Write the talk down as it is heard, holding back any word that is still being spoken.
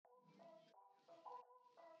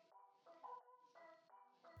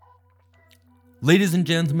Ladies and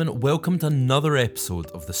gentlemen, welcome to another episode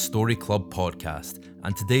of the Story Club podcast,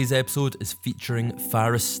 and today's episode is featuring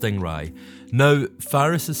Faris Stingray. Now,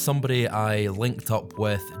 Faris is somebody I linked up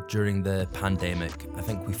with during the pandemic. I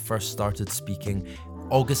think we first started speaking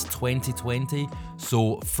August 2020,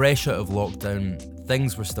 so fresh out of lockdown,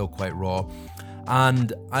 things were still quite raw.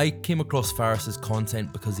 And I came across Faris's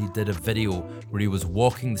content because he did a video where he was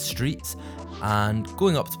walking the streets and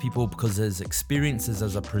going up to people because of his experiences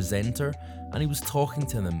as a presenter, and he was talking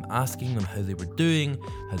to them, asking them how they were doing,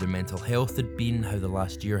 how their mental health had been, how the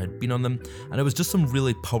last year had been on them, and it was just some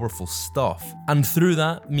really powerful stuff. And through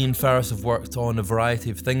that, me and Faris have worked on a variety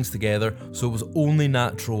of things together, so it was only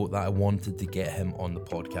natural that I wanted to get him on the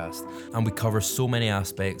podcast. And we cover so many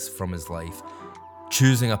aspects from his life.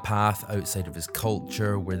 Choosing a path outside of his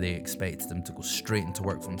culture where they expected him to go straight into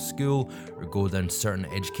work from school or go down certain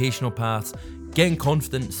educational paths, getting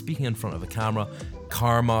confident, speaking in front of a camera,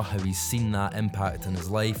 karma, how he's seen that impact in his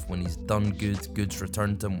life. When he's done good, good's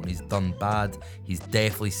returned to him. When he's done bad, he's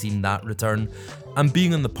definitely seen that return. And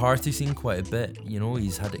being in the party scene quite a bit,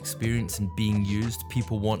 he's had experience in being used,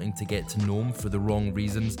 people wanting to get to know him for the wrong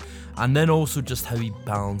reasons, and then also just how he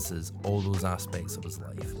balances all those aspects of his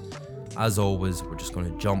life. As always, we're just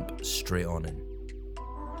going to jump straight on in.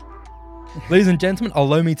 Ladies and gentlemen,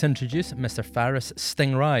 allow me to introduce Mr. Faris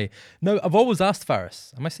Stingray. Now, I've always asked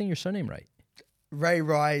Faris, am I saying your surname right? Ray,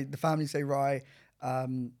 the family say Ray.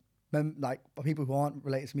 People who aren't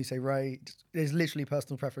related to me say Ray. There's literally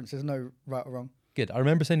personal preference. There's no right or wrong. Good. I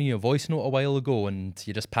remember sending you a voice note a while ago and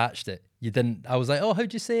you just patched it. You didn't. I was like, oh,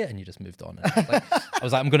 how'd you say it? And you just moved on. I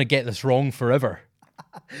was like, I'm going to get this wrong forever.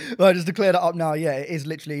 Well, just to clear that up now, yeah, it is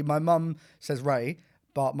literally, my mum says Ray,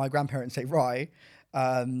 but my grandparents say Rai.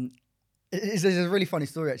 It's a really funny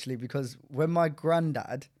story, actually, because when my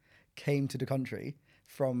granddad came to the country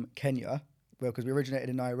from Kenya, because we originated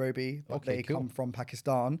in Nairobi, but they come from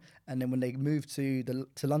Pakistan, and then when they moved to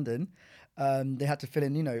London, they had to fill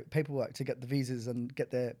in, paperwork to get the visas and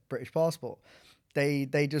get their British passport.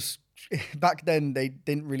 They just back then they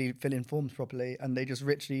didn't really fill in forms properly, and they just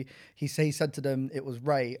literally he said to them it was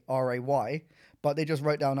Ray, R-A-Y, but they just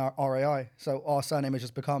wrote down our R-A-I. So our surname has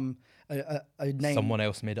just become a name. Someone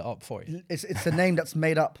else made it up for you. It's a name that's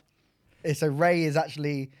made up. So Ray is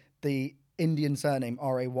actually the Indian surname,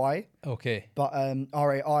 R-A-Y. Okay. But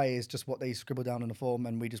R-A-I is just what they scribbled down on the form,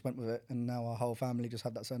 and we just went with it, and now our whole family just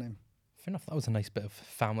have that surname. Fair enough. That was a nice bit of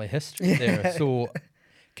family history there. So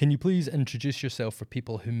can you please introduce yourself for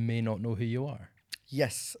people who may not know who you are?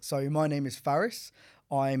 Yes. So my name is Faris.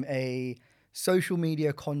 I'm a social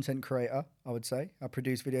media content creator, I would say. I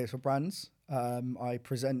produce videos for brands. I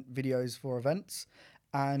present videos for events.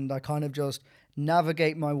 And I kind of just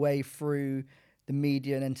navigate my way through the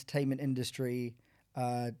media and entertainment industry,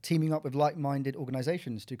 teaming up with like-minded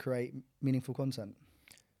organizations to create meaningful content.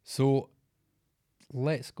 So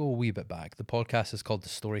let's go a wee bit back. The podcast is called The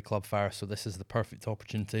Story Club, Faris, so this is the perfect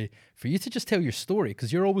opportunity for you to just tell your story,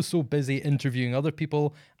 because you're always so busy interviewing other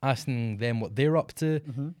people, asking them what they're up to.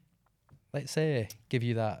 Mm-hmm. Let's give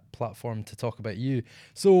you that platform to talk about you.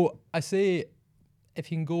 So I say, if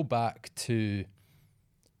you can go back to,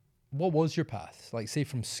 what was your path? Like, say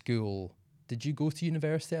from school, did you go to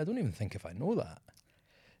university? I don't even think if I know that.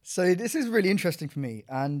 So this is really interesting for me.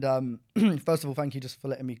 And first of all, thank you just for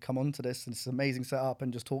letting me come on to this. It's an amazing setup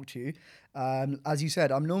and just talk to you. As you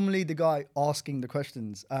said, I'm normally the guy asking the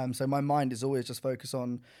questions. So my mind is always just focused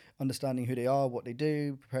on understanding who they are, what they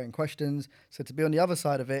do, preparing questions. So to be on the other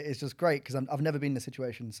side of it is just great, because I've never been in this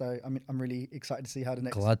situation. So I'm really excited to see how the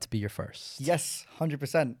next... Glad to be your first. Yes,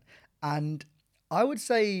 100%. And I would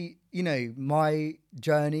say, my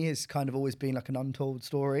journey has kind of always been like an untold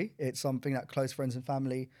story. It's something that close friends and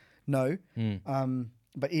family know.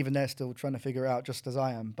 But even they're still trying to figure it out, just as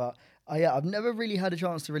I am. But I've never really had a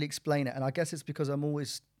chance to really explain it. And I guess it's because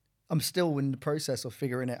I'm still in the process of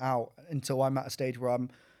figuring it out until I'm at a stage where I'm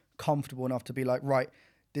comfortable enough to be like, right,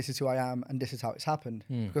 this is who I am and this is how it's happened.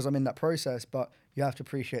 Because I'm in that process, but you have to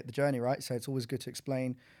appreciate the journey, right? So it's always good to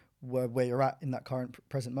explain where you're at in that current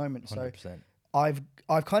present moment. 100%. So I've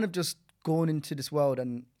kind of just gone into this world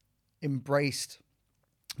and embraced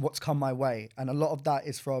what's come my way. And a lot of that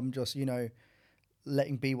is from just,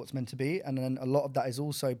 letting be what's meant to be. And then a lot of that is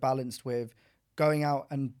also balanced with going out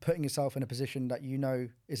and putting yourself in a position that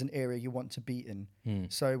is an area you want to be in.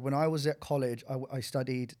 So when I was at college, I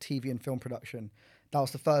studied TV and film production. That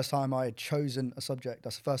was the first time I had chosen a subject.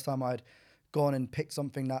 That's the first time I'd gone and picked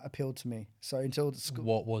something that appealed to me. So until the school...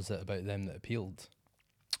 What was it about them that appealed?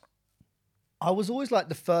 I was always like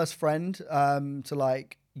the first friend to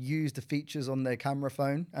like use the features on their camera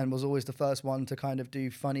phone and was always the first one to kind of do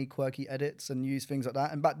funny, quirky edits and use things like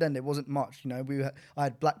that. And back then, there wasn't much. You know, I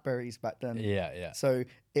had Blackberries back then. Yeah. So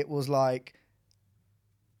it was like,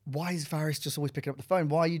 why is Faris just always picking up the phone?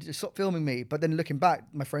 Why are you just stop filming me? But then looking back,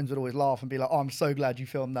 my friends would always laugh and be like, "Oh, I'm so glad you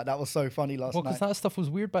filmed that. That was so funny last Well, night." because that stuff was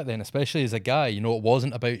weird back then, especially as a guy. You know, it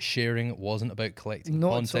wasn't about sharing. It wasn't about collecting Not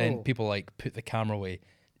at content. all. People like put the camera away,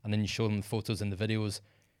 and then you show them the photos and the videos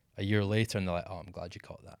a year later, and they're like, "Oh, I'm glad you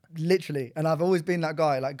caught that." Literally. And I've always been that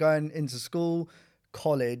guy, like going into school,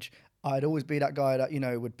 college, I'd always be that guy that, you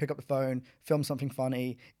know, would pick up the phone, film something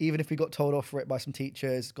funny, even if we got told off for it by some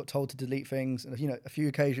teachers, got told to delete things. And, you know, a few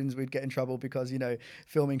occasions we'd get in trouble because, you know,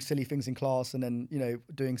 filming silly things in class and then, you know,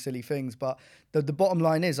 doing silly things. But the bottom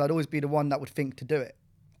line is I'd always be the one that would think to do it.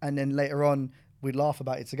 And then later on, we'd laugh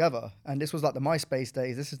about it together. And this was like the MySpace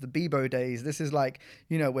days. This is the Bebo days. This is like,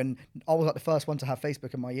 you know, when I was like the first one to have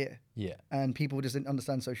Facebook in my year. Yeah. And people just didn't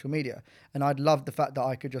understand social media. And I'd love the fact that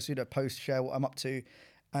I could just, you know, post, share what I'm up to.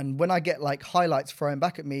 And when I get like highlights thrown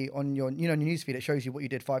back at me on your, you know, on your newsfeed, it shows you what you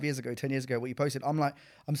did 5 years ago, 10 years ago, what you posted. I'm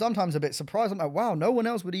sometimes a bit surprised. I'm like, wow, no one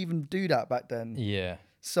else would even do that back then. Yeah.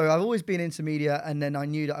 So I've always been into media, and then I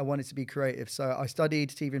knew that I wanted to be creative. So I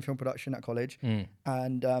studied TV and film production at college,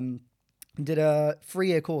 and did a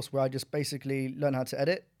 3-year course where I just basically learned how to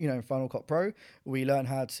edit, you know, in Final Cut Pro. We learned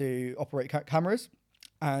how to operate cameras,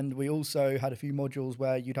 and we also had a few modules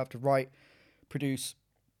where you'd have to write, produce,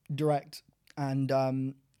 direct, and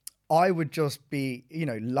I would just be, you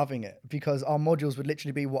know, loving it because our modules would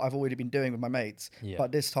literally be what I've already been doing with my mates,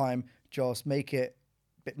 but this time just make it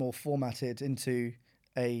a bit more formatted into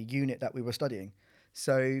a unit that we were studying.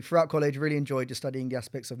 So throughout college, really enjoyed just studying the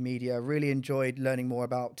aspects of media, really enjoyed learning more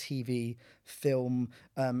about TV, film.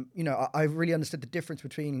 You know, I really understood the difference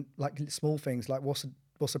between like small things like what's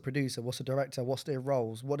a producer, what's a director, what's their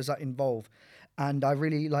roles, what does that involve? And I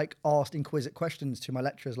really like asked inquisitive questions to my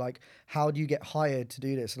lecturers, like how do you get hired to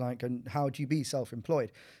do this? Like, and how do you be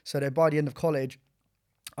self-employed? So that by the end of college,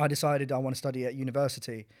 I decided I want to study at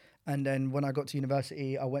university. And then when I got to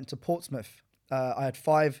university, I went to Portsmouth. I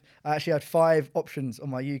actually had 5 options on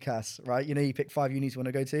my UCAS, right? You know, you pick 5 unis you want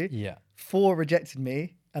to go to. Yeah. 4 rejected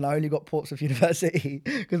me, and I only got Portsmouth University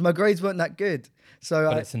because my grades weren't that good. So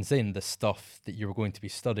But it's insane. The stuff that you were going to be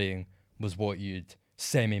studying was what you'd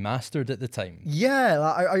semi-mastered at the time. yeah,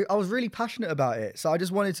 like, I was really passionate about it. So I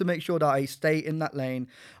just wanted to make sure that I stay in that lane.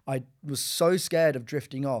 I was so scared of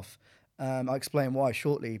drifting off. I'll explain why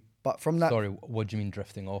shortly. But from that, Sorry, what do you mean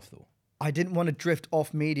drifting off though? I didn't want to drift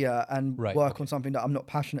off media and work on something that I'm not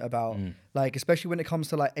passionate about. Like, especially when it comes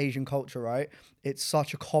to like Asian culture, right? It's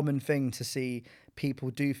such a common thing to see people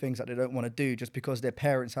do things that they don't want to do just because their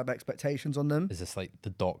parents have expectations on them. Is this like the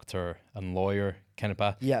doctor and lawyer kind of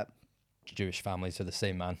path? Yeah. Jewish families are the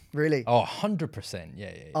same, man. Really? Oh, 100%.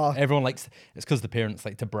 Yeah. Everyone likes, it's because the parents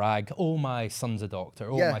like to brag, oh, my son's a doctor,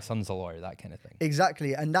 oh, my son's a lawyer, that kind of thing.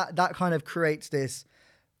 Exactly. And that kind of creates this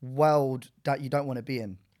world that you don't want to be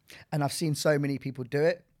in. And I've seen so many people do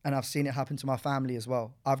it, and I've seen it happen to my family as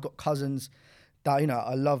well. I've got cousins that, you know,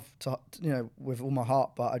 I love to, you know, with all my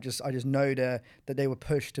heart, but I just know that they were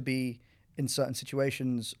pushed to be in certain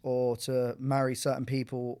situations or to marry certain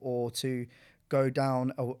people or to go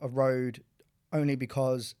down a road only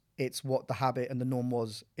because it's what the habit and the norm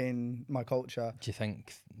was in my culture. Do you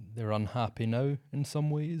think they're unhappy now in some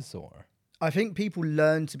ways, or? I think people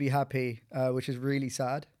learn to be happy, which is really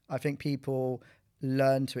sad. I think people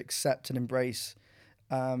learn to accept and embrace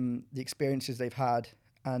the experiences they've had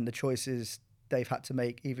and the choices they've had to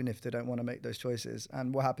make, even if they don't want to make those choices.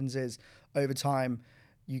 And what happens is, over time,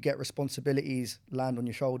 you get responsibilities land on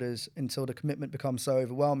your shoulders until the commitment becomes so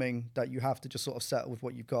overwhelming that you have to just sort of settle with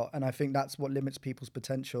what you've got. And I think that's what limits people's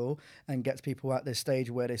potential and gets people at this stage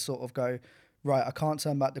where they sort of go, right, I can't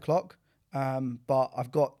turn back the clock, but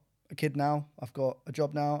I've got a kid now, I've got a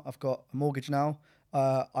job now, I've got a mortgage now.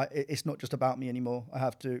 It's not just about me anymore. I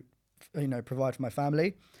have to, you know, provide for my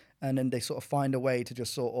family. And then they sort of find a way to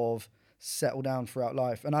just sort of settle down throughout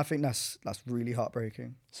life. And I think that's really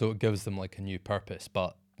heartbreaking. So it gives them like a new purpose,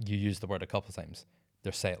 but you use the word a couple of times.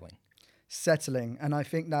 They're settling. And I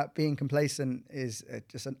think that being complacent is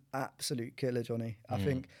just an absolute killer, Johnny. I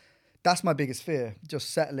think that's my biggest fear,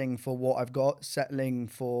 just settling for what I've got, settling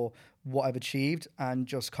for what I've achieved, and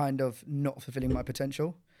just kind of not fulfilling my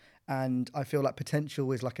potential. And I feel like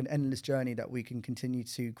potential is like an endless journey that we can continue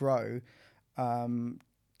to grow,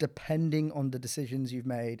 depending on the decisions you've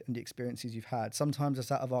made and the experiences you've had. Sometimes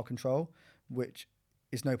it's out of our control, which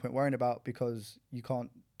is no point worrying about because you can't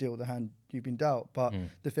deal with the hand you've been dealt. But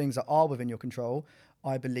the things that are within your control,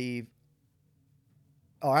 I believe,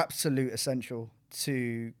 are absolute essential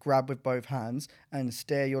to grab with both hands and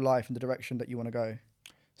steer your life in the direction that you want to go.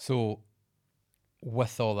 So,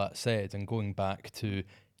 with all that said, and going back to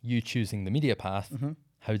you choosing the media path,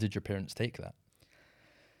 how did your parents take that?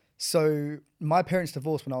 So my parents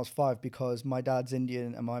divorced when I was 5 because my dad's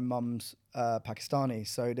Indian and my mum's Pakistani.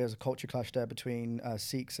 So there's a culture clash there between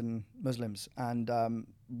Sikhs and Muslims. And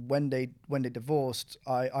when they divorced,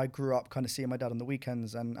 I grew up kind of seeing my dad on the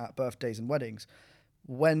weekends and at birthdays and weddings.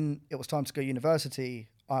 When it was time to go to university,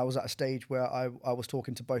 I was at a stage where I was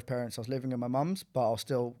talking to both parents. I was living with my mum's, but I was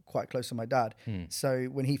still quite close to my dad. So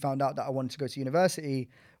when he found out that I wanted to go to university,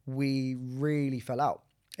 we really fell out.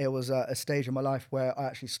 It was a stage in my life where I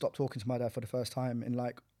actually stopped talking to my dad for the first time in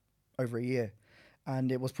like over a year. And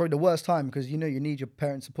it was probably the worst time because, you need your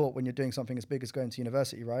parents' support when you're doing something as big as going to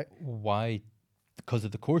university, right? Why? Because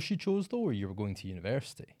of the course you chose, though, or you were going to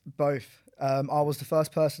university? Both. I was the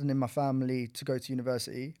first person in my family to go to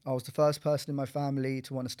university. I was the first person in my family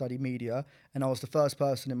to want to study media. And I was the first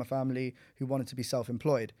person in my family who wanted to be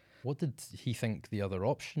self-employed. What did he think the other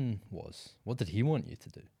option was? What did he want you to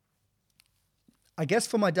do? I guess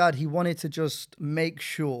for my dad, he wanted to just make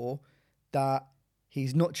sure that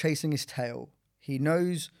he's not chasing his tail. He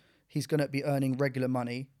knows he's going to be earning regular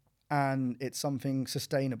money and it's something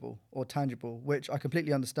sustainable or tangible, which I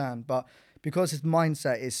completely understand. But because his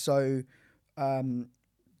mindset is so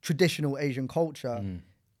traditional Asian culture,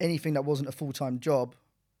 anything that wasn't a full-time job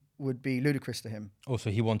would be ludicrous to him. Oh,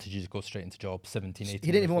 so he wanted you to go straight into job, 17, 18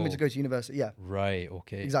 He didn't even want me to go to university. Yeah. Right,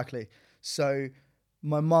 okay. Exactly. So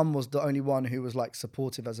my mum was the only one who was like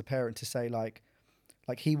supportive as a parent to say like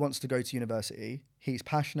he wants to go to university. He's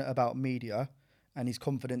passionate about media and he's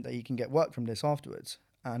confident that he can get work from this afterwards.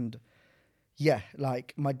 And yeah,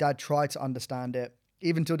 like my dad tried to understand it.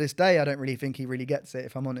 Even till this day, I don't really think he really gets it,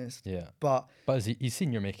 if I'm honest. Yeah. But he's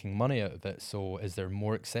seen you're making money out of it. So is there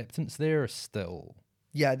more acceptance there still?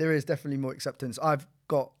 Yeah, there is definitely more acceptance. I've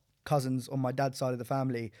got cousins on my dad's side of the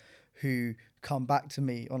family who come back to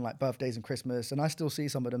me on like birthdays and Christmas, and I still see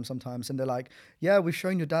some of them sometimes, and they're like, yeah, we've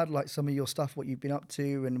shown your dad like some of your stuff, what you've been up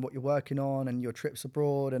to and what you're working on and your trips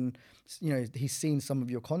abroad, and he's seen some of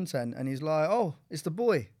your content and he's like, oh, it's the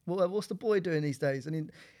boy. What's the boy doing these days?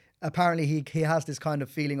 And apparently he has this kind of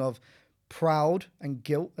feeling of proud and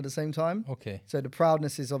guilt at the same time. Okay. So the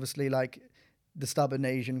proudness is obviously like the stubborn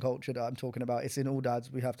Asian culture that I'm talking about. It's in all dads.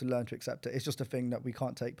 We have to learn to accept it. It's just a thing that we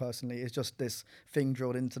can't take personally. It's just this thing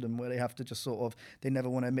drilled into them where they have to just sort of, they never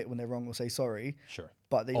want to admit when they're wrong or say sorry. Sure.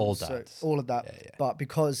 But they all of that. Yeah. But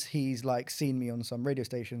because he's like seen me on some radio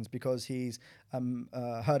stations, because he's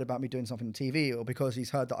heard about me doing something on TV, or because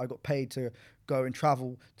he's heard that I got paid to go and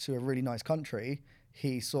travel to a really nice country,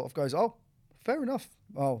 he sort of goes, oh, fair enough.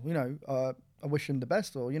 Oh, I wish him the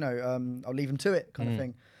best, or, I'll leave him to it kind of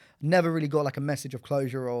thing. Never really got like a message of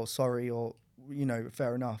closure or sorry or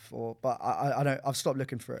fair enough, but I don't. I've stopped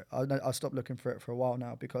looking for it. I've stopped looking for it for a while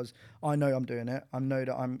now because I know I'm doing it. I know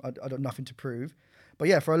that I got nothing to prove. But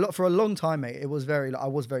yeah, for a long time, mate, it was very. I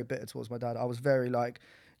was very bitter towards my dad. I was very like,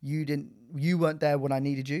 you weren't there when I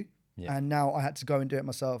needed you. Yeah. And now I had to go and do it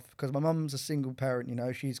myself because my mum's a single parent.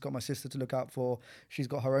 She's got my sister to look out for. She's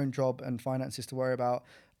got her own job and finances to worry about.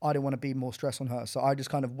 I didn't want to be more stress on her, so I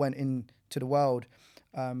just kind of went into the world.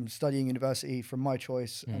 Studying university from my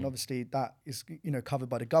choice, and obviously that is covered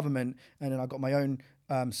by the government, and then I got my own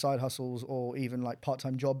side hustles or even like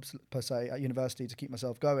part-time jobs per se at university to keep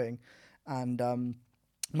myself going. And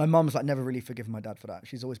my mum's like never really forgiven my dad for that.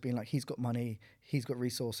 She's always been like, he's got money, he's got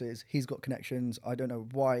resources, he's got connections. I don't know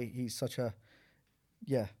why he's such a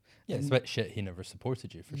it's a bit shit he never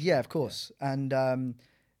supported you for sure. Yeah, of course. And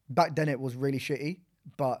back then it was really shitty,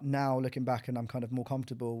 but now looking back and I'm kind of more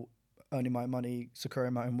comfortable earning my money,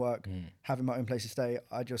 securing my own work, having my own place to stay.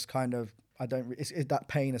 I just kind of, that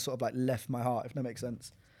pain has sort of like left my heart, if that makes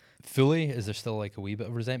sense. Fully, is there still like a wee bit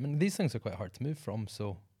of resentment? These things are quite hard to move from,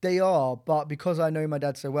 so. They are, but because I know my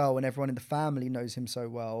dad so well and everyone in the family knows him so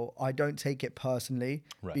well, I don't take it personally.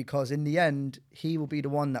 Right. Because in the end, he will be the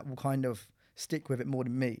one that will kind of stick with it more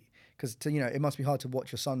than me. Because it must be hard to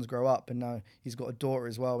watch your sons grow up, and now he's got a daughter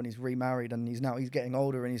as well, and he's remarried, and he's getting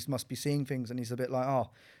older, and he must be seeing things, and he's a bit like, oh,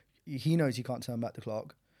 he knows he can't turn back the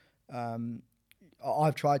clock.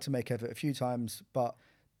 I've tried to make effort a few times, but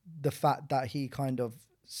the fact that he kind of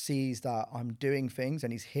sees that I'm doing things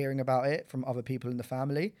and he's hearing about it from other people in the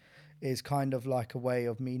family is kind of like a way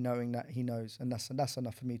of me knowing that he knows, and that's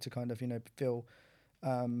enough for me to kind of feel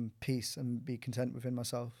peace and be content within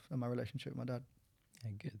myself and my relationship with my dad.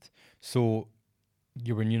 Yeah, good. So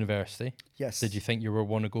you were in university. Yes. Did you think you were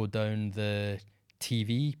want to go down the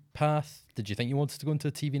TV path? Did you think you wanted to go into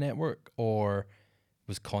a TV network, or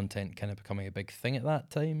was content kind of becoming a big thing at that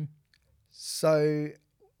time? So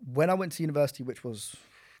when I went to university, which was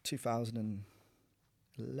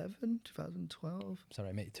 2011, 2012.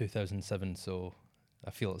 Sorry, mate, 2007, so I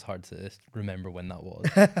feel it's hard to remember when that was.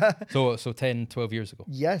 So 10, 12 years ago.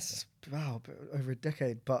 Yes, wow, over a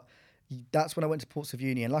decade. But that's when I went to Portsmouth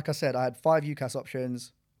Uni. And like I said, I had 5 UCAS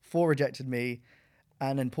options, 4 rejected me.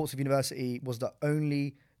 And then Portsmouth University was the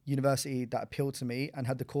only university that appealed to me and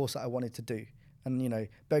had the course that I wanted to do. And, you know,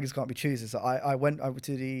 beggars can't be choosers. So I went over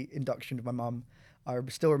to the induction with my mum. I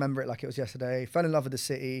still remember it like it was yesterday. Fell in love with the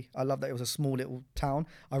city. I love that it was a small little town.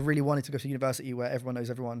 I really wanted to go to university where everyone knows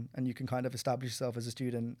everyone and you can kind of establish yourself as a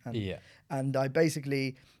student. And I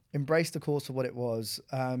basically embraced the course for what it was.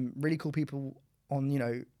 Really cool people on, you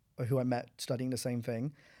know, who I met studying the same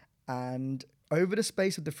thing. And over the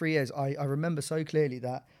space of the 3 years, I remember so clearly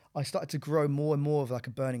that I started to grow more and more of like a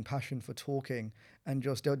burning passion for talking. And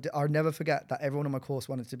just, I'll never forget that everyone on my course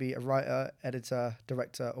wanted to be a writer, editor,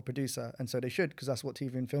 director, or producer. And so they should, because that's what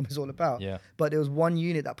TV and film is all about. Yeah. But there was one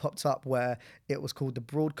unit that popped up where it was called the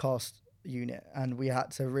broadcast unit. And we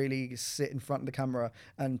had to really sit in front of the camera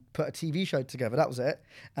and put a TV show together. That was it.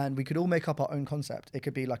 And we could all make up our own concept. It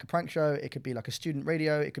could be like a prank show. It could be like a student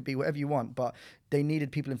radio. It could be whatever you want. But they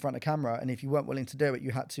needed people in front of camera. And if you weren't willing to do it,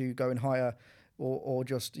 you had to go and hire or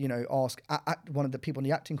just, you know, ask one of the people in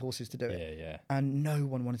the acting courses to do it. Yeah. And no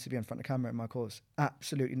one wanted to be in front of camera in my course.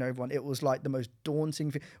 Absolutely no one. It was like the most daunting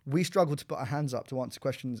thing. We struggled to put our hands up to answer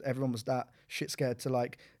questions. Everyone was that shit scared to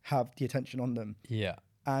like have the attention on them. Yeah.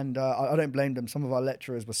 And I don't blame them. Some of our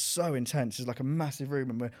lecturers were so intense. It's like a massive room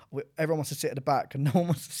and everyone wants to sit at the back and no one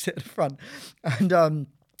wants to sit at the front. And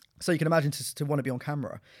so you can imagine to want to be on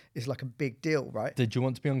camera is like a big deal, right? Did you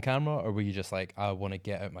want to be on camera, or were you just like, I want to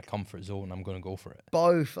get out my comfort zone, I'm going to go for it?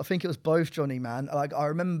 Both. I think it was both, Johnny, man. Like, I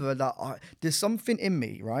remember that there's something in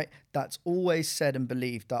me, right, that's always said and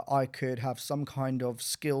believed that I could have some kind of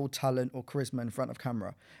skill, talent, or charisma in front of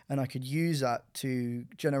camera, and I could use that to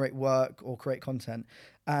generate work or create content.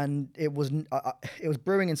 And it was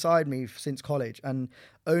brewing inside me since college, and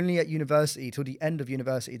only at university, till the end of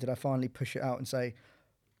university, did I finally push it out and say,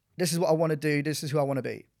 this is what I want to do. This is who I want to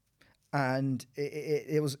be. And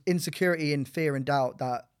it was insecurity and fear and doubt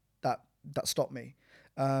that stopped me.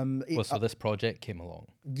 So this project came along.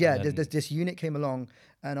 Yeah, this unit came along,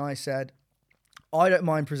 and I said, I don't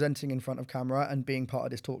mind presenting in front of camera and being part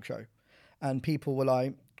of this talk show. And people were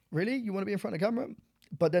like, really? You want to be in front of camera?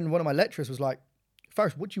 But then one of my lecturers was like,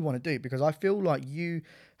 Faris, what do you want to do? Because I feel like you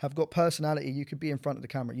have got personality. You could be in front of the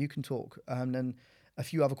camera. You can talk. And then a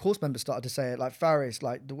few other course members started to say it, like, Faris,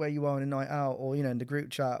 like the way you are on a night out, or, you know, in the group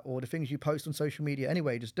chat, or the things you post on social media.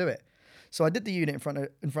 Anyway, just do it. So I did the unit in front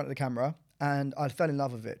of the camera, and I fell in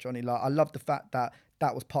love with it, Johnny. Like, I loved the fact that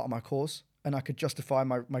that was part of my course, and I could justify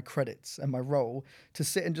my credits and my role to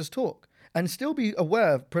sit and just talk and still be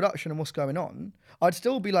aware of production and what's going on. I'd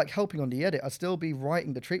still be like helping on the edit. I'd still be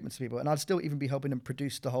writing the treatments to people, and I'd still even be helping them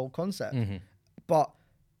produce the whole concept. Mm-hmm. But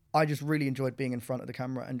I just really enjoyed being in front of the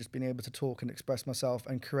camera and just being able to talk and express myself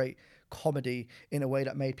and create comedy in a way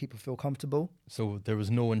that made people feel comfortable. So there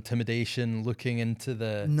was no intimidation looking into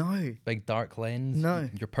the big dark lens? No.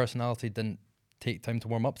 Your personality didn't take time to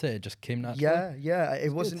warm up to it? It just came naturally? Yeah.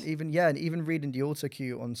 It wasn't even, and even reading the auto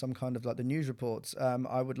cue on some kind of like the news reports,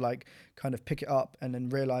 I would like kind of pick it up and then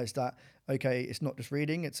realize that, okay, it's not just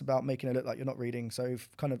reading, it's about making it look like you're not reading. So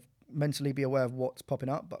kind of mentally be aware of what's popping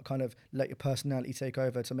up, but kind of let your personality take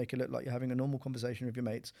over to make it look like you're having a normal conversation with your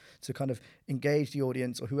mates, to kind of engage the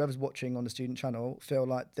audience or whoever's watching on the student channel feel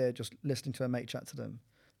like they're just listening to a mate chat to them.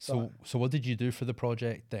 So what did you do for the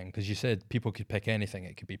project then? Because you said people could pick anything.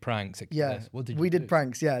 It could be pranks. It could be this. What did you do? We did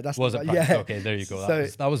pranks. Yeah, that's was it pranks? Yeah. Okay, there you go.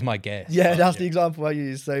 That was my guess. Yeah, that's the example I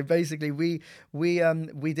used. So basically, we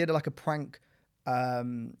did like a prank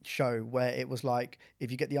show where it was like, if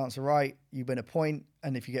you get the answer right, you win a point,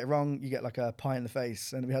 and if you get it wrong, you get like a pie in the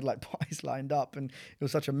face. And we had like pies lined up, and it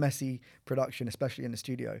was such a messy production, especially in the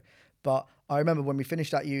studio. But I remember when we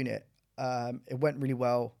finished that unit, it went really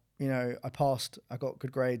well. You know, I passed, I got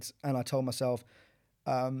good grades, and I told myself,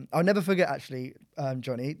 I'll never forget actually,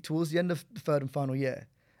 Johnny, towards the end of the third and final year,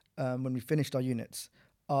 when we finished our units,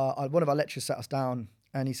 one of our lecturers sat us down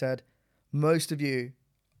and he said, most of you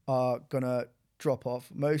are going to drop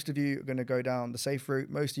off. Most of you are going to go down the safe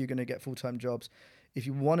route. Most of you are going to get full-time jobs. If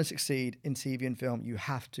you want to succeed in TV and film, you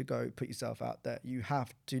have to go put yourself out there. You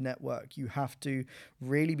have to network. You have to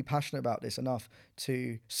really be passionate about this enough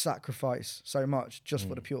to sacrifice so much just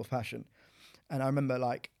for the pure passion. And I remember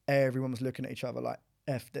like everyone was looking at each other like,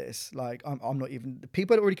 F this. Like, I'm not even...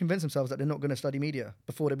 People had already convinced themselves that they're not going to study media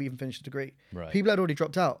before they've even finished a degree. Right. People had already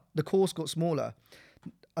dropped out. The course got smaller.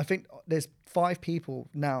 I think there's 5 people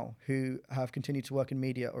now who have continued to work in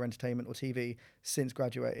media or entertainment or TV since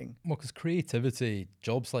graduating. Well, because creativity,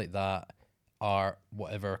 jobs like that, art,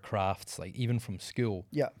 whatever crafts, like even from school,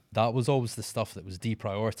 Yeah. that was always the stuff that was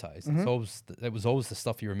deprioritized. It was always the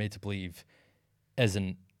stuff you were made to believe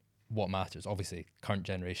isn't what matters. Obviously, current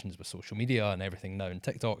generations with social media and everything now and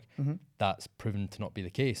TikTok, that's proven to not be the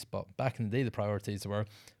case. But back in the day, the priorities were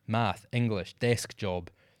math, English, desk job.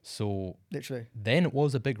 So Literally. then it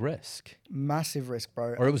was a big risk, Massive risk,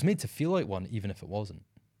 bro. or it was made to feel like one, even if it wasn't.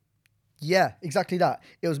 Yeah, exactly that.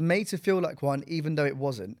 It was made to feel like one, even though it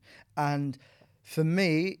wasn't. And for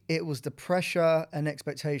me, it was the pressure and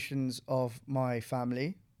expectations of my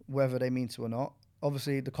family, whether they mean to or not.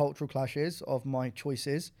 Obviously, the cultural clashes of my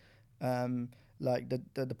choices, like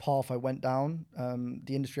the path I went down,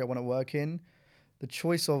 the industry I want to work in, the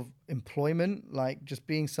choice of employment, like just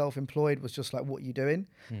being self-employed was just like, what are you doing?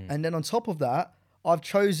 And then on top of that, I've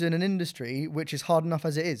chosen an industry which is hard enough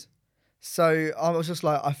as it is. So I was just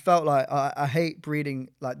like, I felt like I hate breeding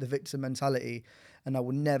like the victim mentality, and I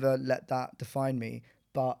will never let that define me.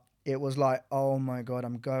 But it was like, oh my God,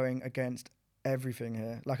 I'm going against everything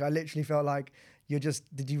here. Like I literally felt like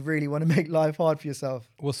did you really want to make life hard for yourself?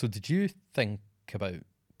 Well, so did you think about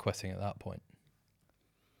quitting at that point?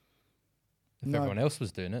 If No. everyone else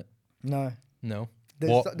was doing it? No. No.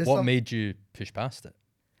 There's What some- made you push past it?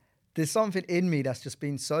 There's something in me that's just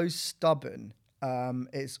been so stubborn.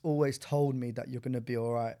 It's always told me that you're going to be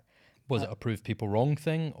all right. Was it a prove people wrong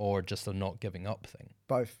thing or just a not giving up thing?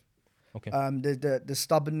 Both. Okay. The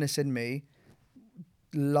stubbornness in me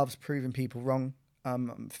loves proving people wrong. I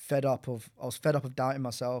was fed up of doubting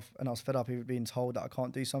myself, and I was fed up of being told that I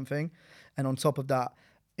can't do something. And on top of that,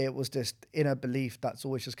 it was this inner belief that's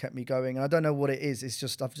always just kept me going. And I don't know what it is. It's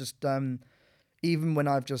just, I've just, even when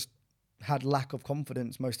I've just had lack of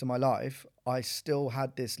confidence most of my life, I still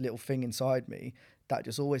had this little thing inside me that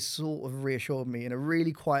just always sort of reassured me in a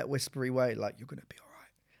really quiet, whispery way, like, you're going to be all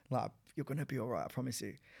right. Like, you're going to be all right, I promise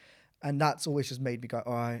you. And that's always just made me go,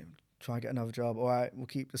 all right, try and get another job. All right, we'll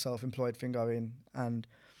keep the self-employed thing going. And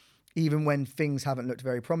even when things haven't looked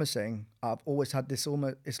very promising, I've always had this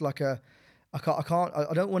almost, it's like I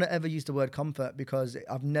don't want to ever use the word comfort, because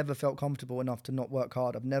I've never felt comfortable enough to not work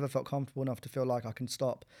hard. I've never felt comfortable enough to feel like I can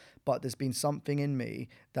stop. But there's been something in me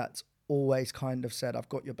that's always kind of said, I've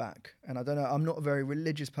got your back. And I don't know, I'm not a very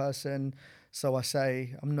religious person, so I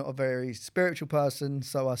say. I'm not a very spiritual person,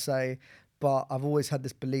 so I say. But I've always had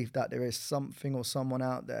this belief that there is something or someone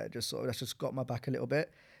out there just sort of that's just got my back a little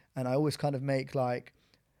bit. And I always kind of make like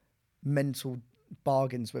mental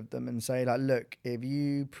bargains with them and say, like, look, if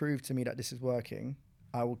you prove to me that this is working,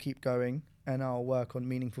 I will keep going and I'll work on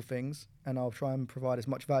meaningful things, and I'll try and provide as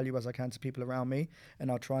much value as I can to people around me, and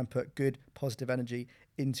I'll try and put good, positive energy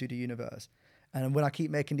into the universe. And when I keep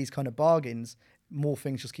making these kind of bargains, more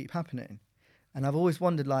things just keep happening. And I've always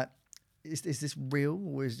wondered, like, is this real,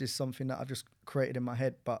 or is this something that I've just created in my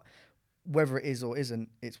head? But whether it is or isn't,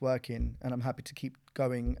 it's working, and I'm happy to keep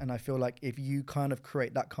going. And I feel like if you kind of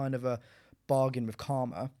create that kind of a bargain with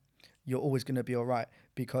karma, you're always going to be all right.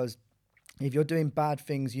 Because if you're doing bad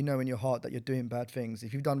things, you know in your heart that you're doing bad things.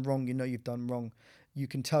 If you've done wrong, you know you've done wrong. You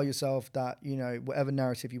can tell yourself that, you know, whatever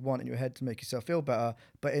narrative you want in your head to make yourself feel better,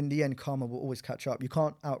 but in the end, karma will always catch up. You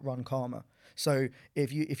can't outrun karma. So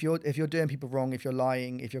if you're doing people wrong, if you're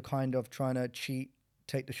lying, if you're kind of trying to cheat,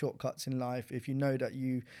 take the shortcuts in life, if you know that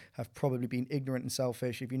you have probably been ignorant and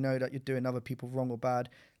selfish, if you know that you're doing other people wrong or bad,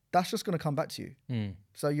 that's just going to come back to you.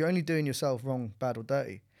 So you're only doing yourself wrong, bad or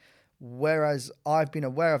dirty. Whereas I've been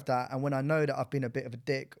aware of that, and when I know that I've been a bit of a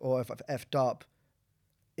dick or if I've effed up,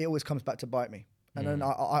 it always comes back to bite me. And then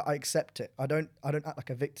I accept it. I don't act like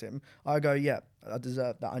a victim. I go, yeah, I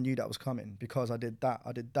deserve that. I knew that was coming because I did that.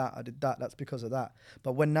 That's because of that.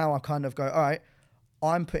 But when now I kind of go, all right,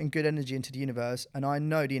 I'm putting good energy into the universe, and I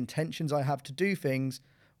know the intentions I have to do things,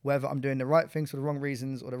 whether I'm doing the right things for the wrong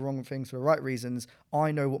reasons or the wrong things for the right reasons,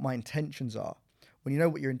 I know what my intentions are. When you know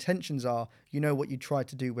what your intentions are, you know what you try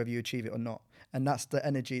to do, whether you achieve it or not. And that's the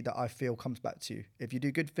energy that I feel comes back to you. If you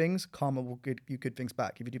do good things, karma will give you good things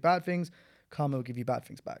back. If you do bad things, karma will give you bad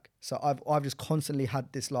things back. So I've just constantly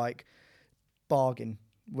had this like bargain,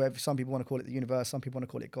 where some people want to call it the universe, some people want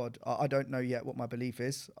to call it God. I don't know yet what my belief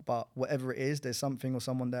is, but whatever it is, there's something or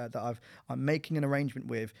someone there that I'm making an arrangement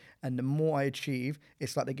with. And the more I achieve,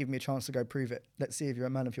 it's like they give me a chance to go prove it. Let's see if you're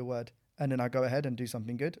a man of your word. And then I go ahead and do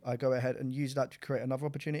something good. I go ahead and use that to create another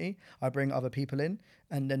opportunity. I bring other people in,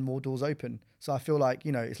 and then more doors open. So I feel like,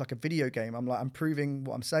 you know, it's like a video game. I'm proving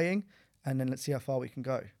what I'm saying, and then let's see how far we can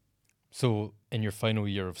go. So in your final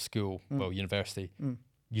year of school, well, university,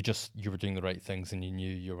 you were doing the right things and you knew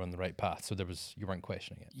you were on the right path, so you weren't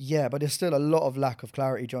questioning it. Yeah, but there's still a lot of lack of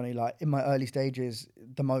clarity, Johnny. Like in my early stages,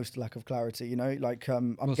 the most lack of clarity. You know, like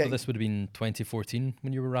So this would have been 2014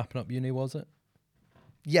 when you were wrapping up uni, was it?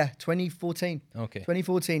 Yeah, 2014. Okay.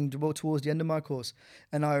 2014, well, towards the end of my course.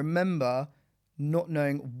 And I remember not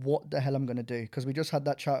knowing what the hell I'm going to do, because we just had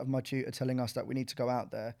that chat with my tutor telling us that we need to go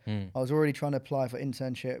out there. I was already trying to apply for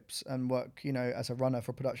internships and work, you know, as a runner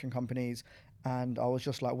for production companies. And I was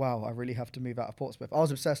just like, wow, I really have to move out of Portsmouth. I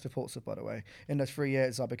was obsessed with Portsmouth, by the way. In those 3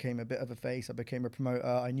 years, I became a bit of a face. I became a promoter.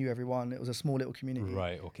 I knew everyone. It was a small little community.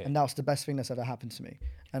 Right, okay. And that was the best thing that's ever happened to me.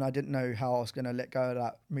 And I didn't know how I was going to let go of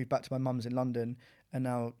that, move back to my mum's in London, and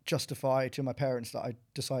now justify to my parents that I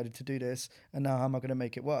decided to do this. And now how am I going to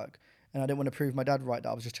make it work? And I didn't want to prove my dad right that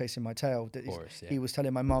I was just chasing my tail. That he was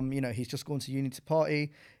telling my mum, you know, he's just gone to uni to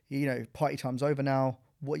party. You know, party time's over now.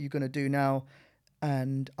 What are you going to do now?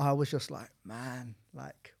 And I was just like, man,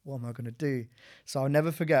 like, what am I going to do? So I'll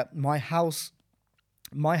never forget my house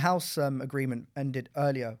agreement ended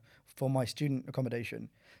earlier for my student accommodation.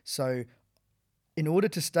 So in order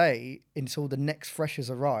to stay until the next freshers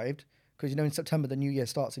arrived, because, you know, in September, the new year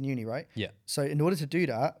starts in uni, right? Yeah. So in order to do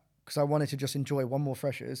that, because I wanted to just enjoy one more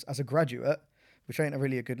freshers as a graduate, which ain't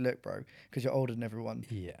really a good look, bro, because you're older than everyone.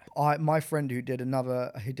 Yeah. My friend who did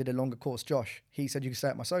a longer course, Josh, he said, you can stay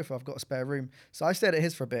at my sofa. I've got a spare room. So I stayed at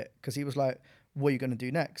his for a bit because he was like, what are you going to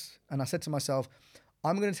do next? And I said to myself,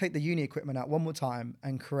 I'm going to take the uni equipment out one more time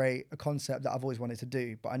and create a concept that I've always wanted to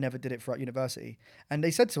do, but I never did it throughout university. And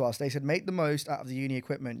they said to us, make the most out of the uni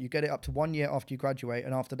equipment. You get it up to 1 year after you graduate.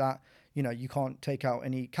 And after that, you know, you can't take out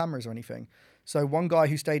any cameras or anything. So one guy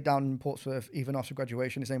who stayed down in Portsmouth, even after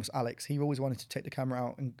graduation, his name was Alex. He always wanted to take the camera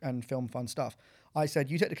out and film fun stuff. I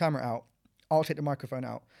said, you take the camera out. I'll take the microphone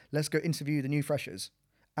out. Let's go interview the new freshers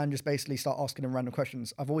and just basically start asking them random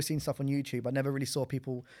questions. I've always seen stuff on YouTube. I never really saw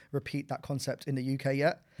people repeat that concept in the UK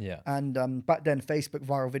yet. Yeah. And back then, Facebook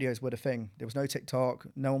viral videos were the thing. There was no TikTok.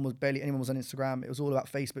 Barely anyone was on Instagram. It was all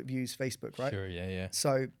about Facebook views, Facebook, right? Sure, yeah.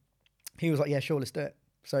 So he was like, yeah, sure, let's do it.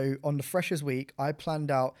 So on the Freshers Week, I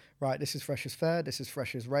planned out, right, this is Freshers Fair, this is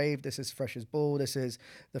Freshers Rave, this is Freshers Ball, this is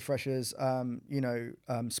the Freshers,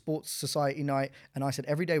 Sports Society night. And I said,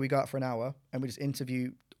 every day we go out for an hour and we just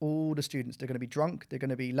interview all the students. They're going to be drunk, they're going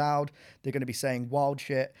to be loud, they're going to be saying wild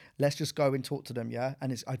shit. Let's just go and talk to them, yeah?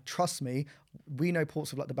 And trust me, we know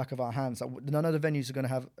Portsmouth like the back of our hands. Like, none of the venues are going to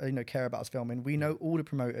have, care about us filming. We know all the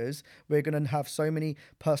promoters. We're going to have so many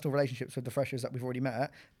personal relationships with the freshers that we've already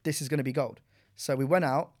met. This is going to be gold. So we went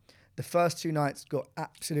out. The first 2 nights got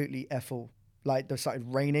absolutely efful. Like, it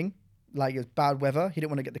started raining. Like, it was bad weather. He didn't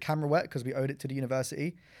want to get the camera wet because we owed it to the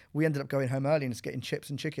university. We ended up going home early and just getting chips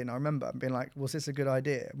and chicken. I remember being like, was this a good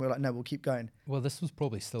idea? And we were like, no, we'll keep going. Well, this was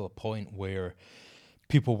probably still a point where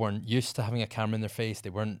people weren't used to having a camera in their face. They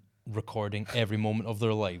weren't recording every moment of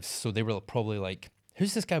their lives. So they were probably like,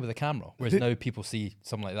 who's this guy with a camera? Whereas now people see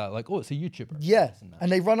something like that, like, oh, it's a YouTuber. Yeah,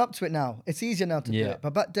 and they run up to it now. It's easier now to do it.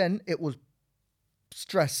 But back then, it was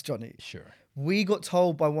stress, Johnny. Sure. We got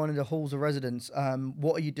told by one of the halls of residence,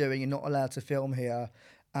 what are you doing? You're not allowed to film here.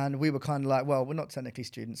 And we were kind of like, well, we're not technically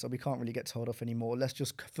students, so we can't really get told off anymore. Let's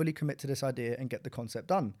just fully commit to this idea and get the concept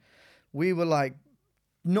done. We were like,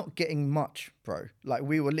 not getting much, bro. Like,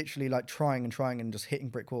 we were literally like trying and just hitting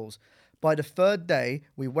brick walls. By the 3rd day,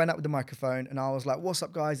 we went out with the microphone and I was like, what's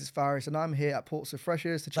up, guys? It's Faris and I'm here at Portsmouth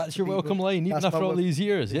Freshers to chat That's to your people. welcome line, even after all these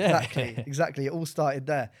years. Yeah. Exactly. It all started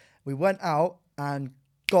there. We went out and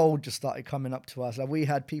gold just started coming up to us. Like, we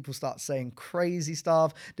had people start saying crazy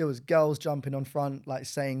stuff. There was girls jumping on front, like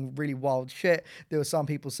saying really wild shit. There were some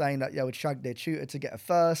people saying that they would shag their tutor to get a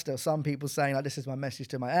first. There were some people saying like, this is my message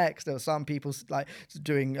to my ex. There were some people like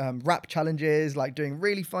doing rap challenges, like doing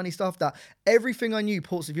really funny stuff. That everything I knew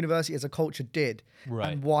Portsmouth University as a culture did,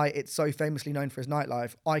 right, and why it's so famously known for its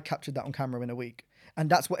nightlife, I captured that on camera in a week. And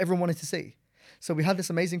that's what everyone wanted to see. So we had this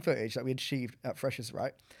amazing footage that we achieved at Freshers,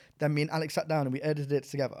 right? Then me and Alex sat down and we edited it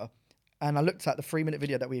together. And I looked at the 3-minute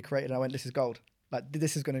video that we had created and I went, this is gold. Like,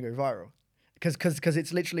 this is going to go viral. Because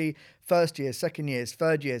it's literally first years, second years,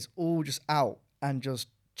 third years, all just out and just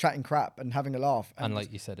chatting crap and having a laugh. And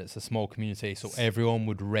like you said, it's a small community, so everyone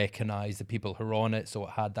would recognise the people who are on it, so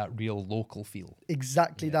it had that real local feel.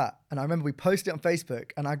 Exactly that. And I remember we posted it on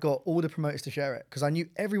Facebook and I got all the promoters to share it because I knew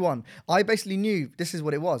everyone. I basically knew this is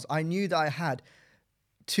what it was. I knew that I had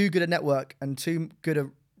too good a network and too good a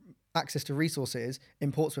access to resources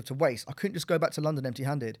in Portsmouth to waste. I couldn't just go back to London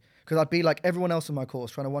empty-handed because I'd be like everyone else in my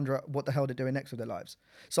course trying to wonder what the hell they're doing next with their lives.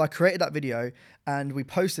 So I created that video and we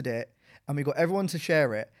posted it and we got everyone to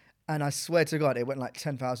share it. And I swear to God, it went like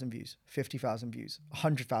 10,000 views, 50,000 views,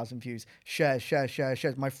 100,000 views,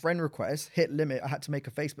 shares. My friend request hit limit. I had to make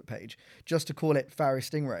a Facebook page just to call it Faris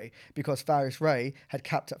Stingray because Faris Ray had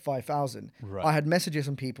capped at 5,000. Right. I had messages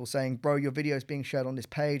from people saying, bro, your video is being shared on this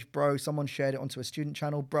page. Bro, someone shared it onto a student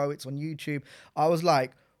channel. Bro, it's on YouTube. I was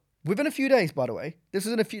like, within a few days, by the way, this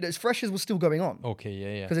was in a few days, Freshers was still going on. Okay,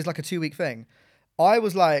 yeah. Because it's like a 2-week thing. I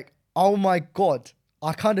was like, oh my God.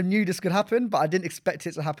 I kind of knew this could happen, but I didn't expect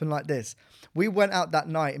it to happen like this. We went out that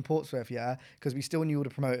night in Portsmouth, because we still knew all the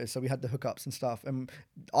promoters, so we had the hookups and stuff. And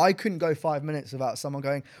I couldn't go 5 minutes without someone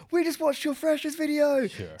going, we just watched your Freshers video.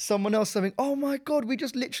 Sure. Someone else saying, oh my God, we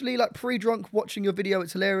just literally like pre-drunk watching your video.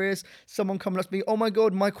 It's hilarious. Someone coming up to me, oh my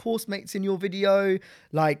God, my course mate's in your video.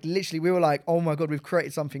 Like literally we were like, oh my God, we've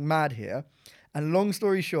created something mad here. And long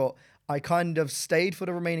story short, I kind of stayed for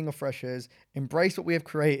the remaining of Freshers, embraced what we have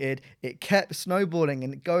created. It kept snowballing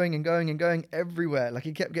and going everywhere. Like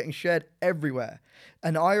it kept getting shared everywhere.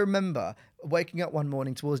 And I remember waking up one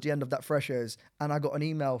morning towards the end of that Freshers and I got an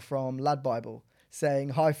email from Lad Bible saying,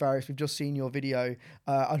 hi Faris, we've just seen your video.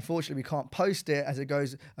 Unfortunately, we can't post it as it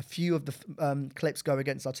goes, a few of the clips go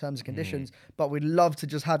against our terms and conditions, but we'd love to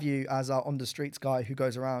just have you as our on the streets guy who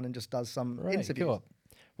goes around and just does some interviews. Cool.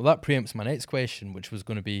 Well, that preempts my next question, which was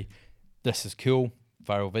going to be, this is cool,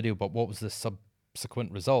 viral video, but what was the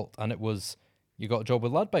subsequent result? And it was, you got a job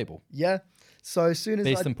with Lad Bible. Yeah. So as soon as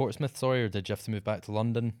Based in Portsmouth, or did you have to move back to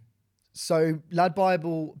London? So Lad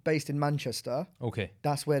Bible based in Manchester. Okay.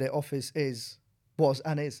 That's where their office was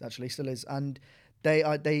actually still is. And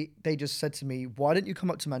they just said to me, why don't you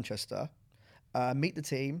come up to Manchester, meet the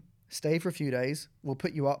team, stay for a few days, we'll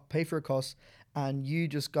put you up, pay for a cost, and you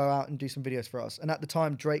just go out and do some videos for us. And at the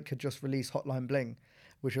time, Drake had just released Hotline Bling,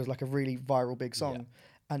 which was like a really viral big song.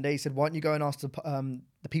 Yeah. And they said, why don't you go and ask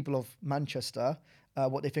the people of Manchester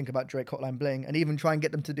what they think about Drake Hotline Bling and even try and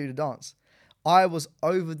get them to do the dance. I was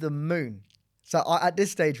over the moon. So at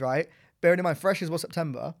this stage, right, bearing in mind Freshers was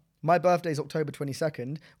September, my birthday is October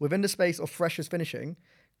 22nd, within the space of Freshers finishing,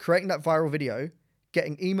 creating that viral video,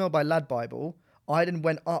 getting emailed by Lad Bible, I then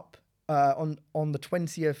went up on the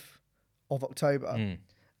 20th of October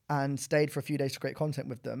and stayed for a few days to create content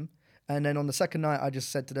with them. And then on the second night, I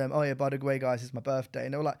just said to them, oh yeah, by the way, guys, it's my birthday.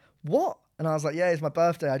 And they were like, what? And I was like, yeah, it's my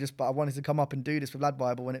birthday. But I wanted to come up and do this with Lad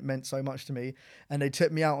Bible when it meant so much to me. And they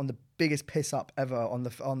took me out on the biggest piss up ever on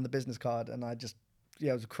the business card. And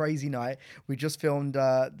it was a crazy night. We just filmed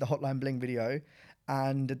the Hotline Bling video.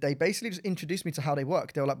 And they basically just introduced me to how they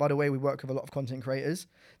work. They were like, by the way, we work with a lot of content creators.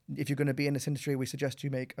 If you're going to be in this industry, we suggest you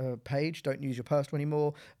make a page. Don't use your personal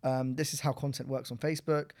anymore. This is how content works on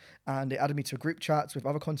Facebook. And they added me to group chats with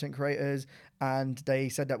other content creators. And they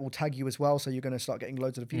said that we'll tag you as well. So you're going to start getting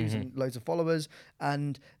loads of views and loads of followers.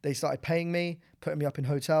 And they started paying me, putting me up in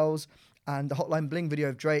hotels. And the Hotline Bling video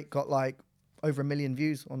of Drake got like over 1 million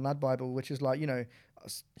views on Lad Bible, which is like,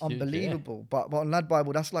 unbelievable. Yeah. But on Lad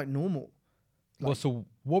Bible, that's like normal. Well, so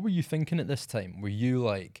what were you thinking at this time? Were you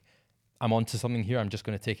like, I'm onto something here, I'm just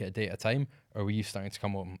going to take it a day at a time? Or were you starting to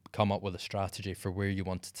come up with a strategy for where you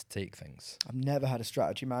wanted to take things? I've never had a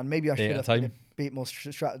strategy, man. Maybe I should have been a bit more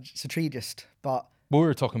strategist, but... Well, we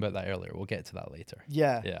were talking about that earlier. We'll get to that later.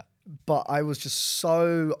 Yeah. But I was just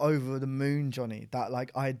so over the moon, Johnny, that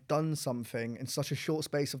like I had done something in such a short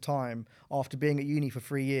space of time after being at uni for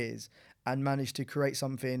 3 years and managed to create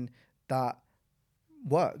something that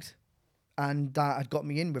worked. And that had got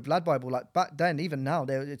me in with Lad Bible. Like back then, even now,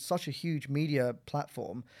 it's such a huge media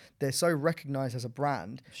platform. They're so recognized as a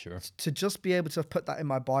brand. Sure. To just be able to put that in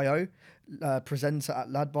my bio, presenter at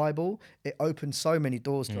Lad Bible, it opened so many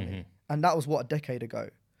doors to me. And that was a decade ago.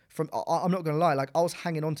 I'm not going to lie, like I was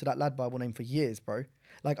hanging on to that Lad Bible name for years, bro.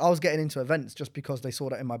 Like I was getting into events just because they saw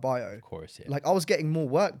that in my bio. Of course, yeah. Like I was getting more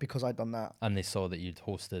work because I'd done that. And they saw that you'd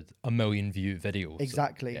hosted 1 million view videos.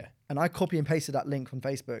 Exactly. So, yeah. And I copy and pasted that link from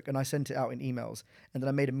Facebook and I sent it out in emails. And then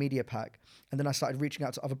I made a media pack. And then I started reaching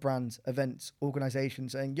out to other brands, events,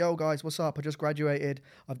 organizations saying, yo guys, what's up? I just graduated.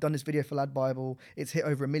 I've done this video for Lad Bible. It's hit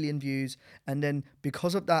over 1 million views. And then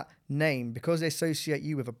because of that name, because they associate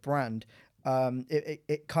you with a brand,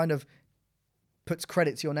 it kind of puts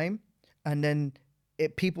credit to your name. And then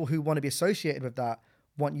people who want to be associated with that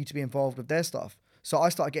want you to be involved with their stuff. So I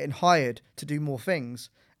started getting hired to do more things.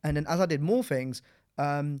 And then as I did more things,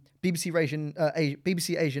 BBC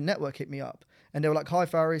Asian Network hit me up. And they were like, hi,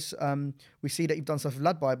 Faris, we see that you've done stuff with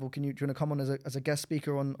Lad Bible. Do you want to come on as a guest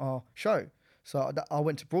speaker on our show? So I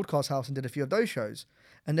went to Broadcast House and did a few of those shows.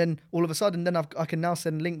 And then all of a sudden, I can now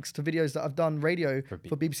send links to videos that I've done radio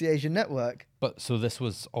for BBC Asian Network. But so this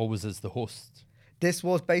was always as the host? This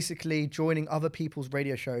was basically joining other people's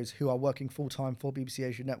radio shows who are working full-time for BBC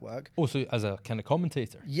Asia Network. Also, as a kind of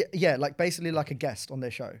commentator. Yeah, like basically like a guest on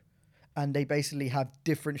their show. And they basically have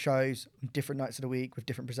different shows, different nights of the week with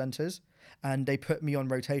different presenters. And they put me on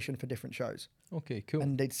rotation for different shows. Okay, cool.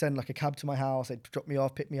 And they'd send like a cab to my house, they'd drop me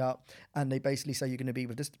off, pick me up. And they basically say, you're going to be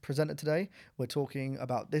with this presenter today. We're talking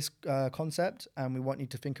about this concept and we want you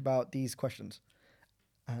to think about these questions.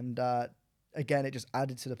 And again, it just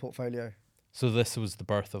added to the portfolio. So this was the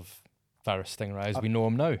birth of Faris Stingray as we know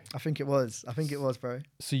him now. I think it was, bro.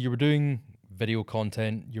 So you were doing video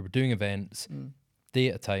content, you were doing events, day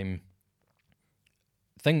at a time.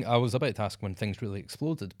 I was about to ask when things really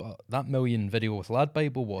exploded, but that million video with Lad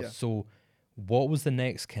Bible was. Yeah. So what was the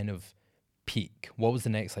next kind of peak? What was the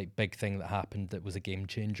next like big thing that happened that was a game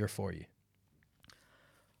changer for you?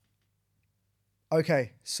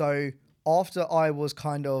 Okay, so after I was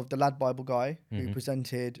kind of the Lad Bible guy who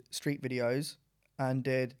presented street videos and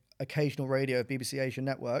did occasional radio at BBC Asia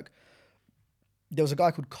Network, there was a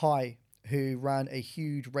guy called Kai who ran a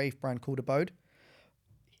huge rave brand called Abode.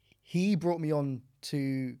 He brought me on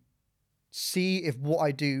to see if what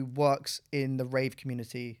I do works in the rave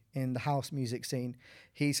community, in the house music scene.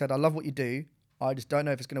 He said, I love what you do. I just don't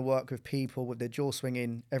know if it's going to work with people with their jaw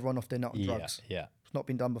swinging, everyone off their nut on drugs. Yeah. It's not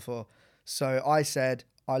been done before. So I said,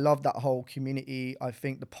 I love that whole community. I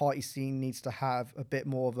think the party scene needs to have a bit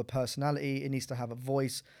more of a personality. It needs to have a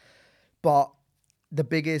voice. But the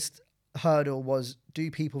biggest hurdle was,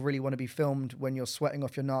 do people really want to be filmed when you're sweating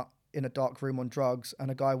off your nut in a dark room on drugs and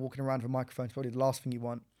a guy walking around with a microphone is probably the last thing you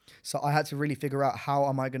want. So I had to really figure out, how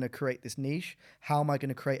am I going to create this niche? How am I going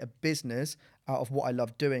to create a business out of what I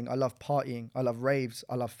love doing? I love partying. I love raves.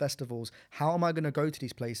 I love festivals. How am I going to go to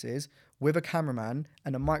these places with a cameraman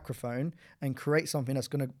and a microphone and create something that's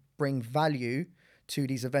going to bring value to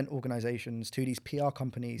these event organizations, to these PR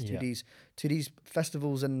companies, to these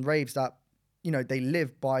festivals and raves that, you know, they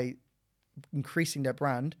live by increasing their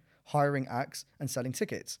brand, hiring acts and selling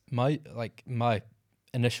tickets. My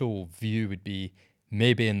initial view would be,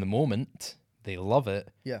 maybe in the moment they love it,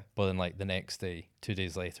 but then like the next day, 2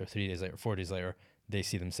 days later, 3 days later, 4 days later, they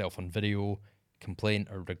see themselves on video, complaint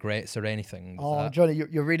or regrets or anything. Johnny,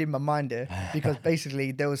 you're reading my mind here, because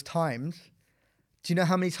basically there was times. Do you know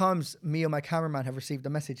how many times me or my cameraman have received a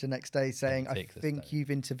message the next day saying, I think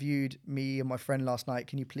you've interviewed me and my friend last night.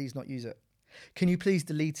 Can you please not use it? Can you please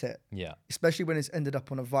delete it? Yeah. Especially when it's ended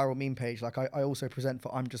up on a viral meme page. Like I also present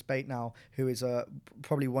for I'm Just Bait now, who is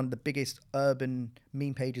probably one of the biggest urban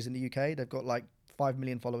meme pages in the UK. They've got like 5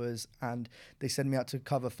 million followers and they send me out to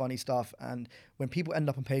cover funny stuff. And when people end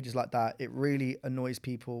up on pages like that, it really annoys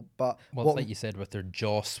people. But it's like you said, with their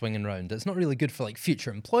jaw swinging around, it's not really good for like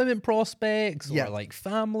future employment prospects or like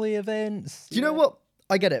family events. Do you know what?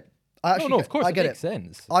 I get it. Of course, it makes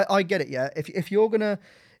sense. I get it, yeah.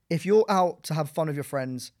 If you're out to have fun with your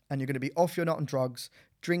friends and you're going to be off your nut on drugs,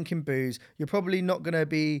 drinking booze, you're probably not going to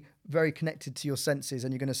be very connected to your senses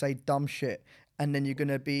and you're going to say dumb shit and then you're going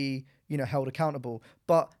to be, you know, held accountable.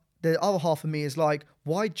 But the other half of me is like,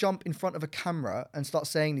 why jump in front of a camera and start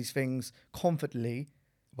saying these things confidently?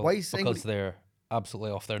 Well, why are you saying because they're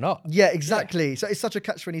absolutely off their nut. Yeah, exactly. Yeah. So it's such a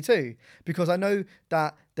catch-22 because I know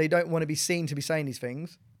that they don't want to be seen to be saying these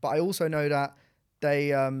things, but I also know that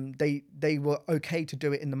they were okay to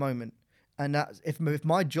do it in the moment. And that if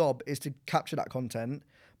my job is to capture that content,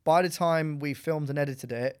 by the time we filmed and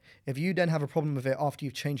edited it, if you then have a problem with it after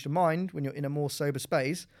you've changed your mind when you're in a more sober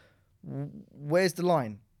space, where's the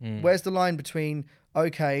line? Where's the line between,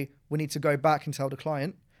 okay, we need to go back and tell the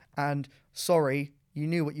client, and sorry, you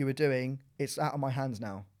knew what you were doing, it's out of my hands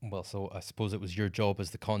now. Well, so I suppose it was your job as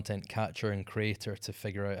the content catcher and creator to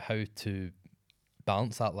figure out how to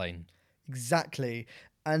balance that line. Exactly.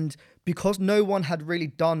 And because no one had really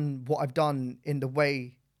done what I've done in the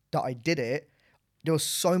way that I did it, there were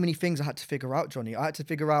so many things I had to figure out, Johnny. I had to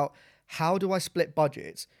figure out, how do I split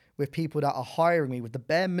budgets with people that are hiring me with the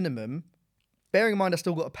bare minimum, bearing in mind I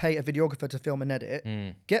still got to pay a videographer to film and edit,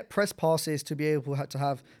 get press passes to be able to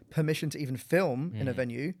have permission to even film in a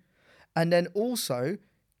venue, and then also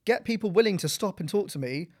get people willing to stop and talk to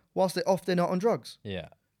me whilst they're not on drugs. Yeah.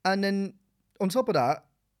 And then on top of that,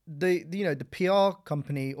 the PR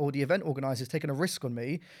company or the event organizer's taking a risk on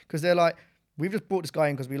me because they're like, we've just brought this guy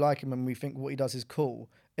in because we like him and we think what he does is cool.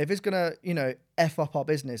 If it's going to, F up our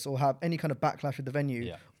business or have any kind of backlash with the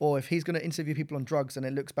venue, or if he's going to interview people on drugs and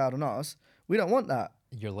it looks bad on us, we don't want that.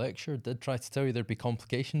 Your lecturer did try to tell you there'd be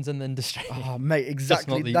complications in the industry. Oh, mate,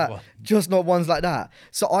 exactly that. Just not ones like that.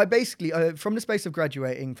 So I basically, from the space of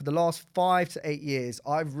graduating, for the last 5 to 8 years,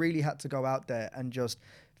 I've really had to go out there and just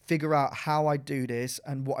figure out how I do this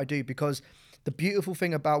and what I do, because the beautiful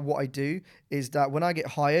thing about what I do is that when I get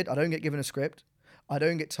hired, I don't get given a script. I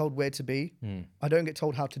don't get told where to be. I don't get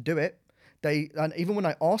told how to do it. And even when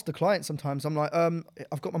I ask the client sometimes, I'm like,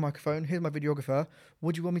 I've got my microphone. Here's my videographer.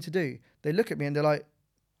 What do you want me to do? They look at me and they're like,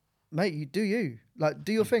 mate, you do you. Like,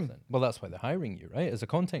 do your thing. Well, that's why they're hiring you, right? As a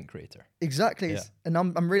content creator. Exactly. Yeah. And I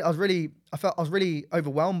was really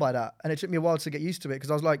overwhelmed by that. And it took me a while to get used to it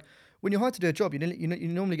because I was like, when you're hired to do a job, you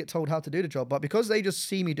normally get told how to do the job. But because they just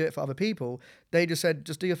see me do it for other people, they just said,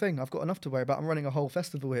 just do your thing. I've got enough to worry about. I'm running a whole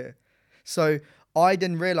festival here. So I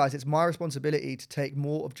didn't realize it's my responsibility to take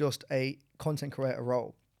more of just a content creator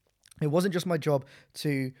role. It wasn't just my job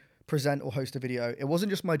to present or host a video. It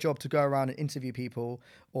wasn't just my job to go around and interview people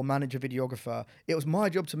or manage a videographer. It was my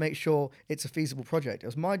job to make sure it's a feasible project. It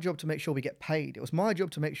was my job to make sure we get paid. It was my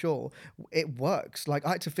job to make sure it works. Like,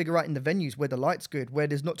 I had to figure out in the venues where the light's good, where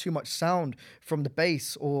there's not too much sound from the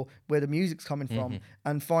bass or where the music's coming from,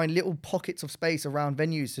 and find little pockets of space around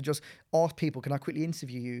venues to just ask people, can I quickly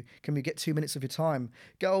interview you? Can we get 2 minutes of your time?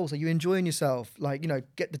 Girls, are you enjoying yourself? Like,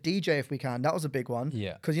 get the DJ if we can. That was a big one.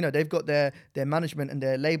 Yeah. Because, they've got their management and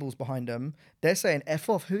their labels behind them. They're saying, F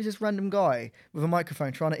off, who's this random guy with a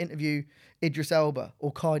microphone trying to interview Idris Elba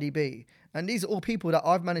or Cardi B? And these are all people that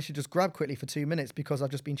I've managed to just grab quickly for 2 minutes because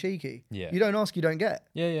I've just been cheeky. Yeah. You don't ask, you don't get.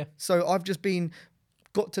 Yeah. So I've just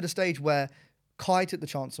got to the stage where Kai took the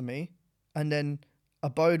chance on me, and then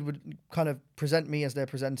Abode would kind of present me as their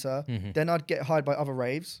presenter. Then I'd get hired by other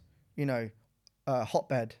raves,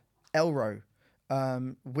 Hotbed, Elro,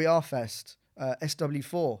 We Are Fest,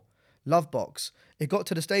 SW4, Lovebox. It got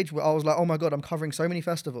to the stage where I was like, oh my God, I'm covering so many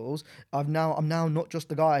festivals. I'm now not just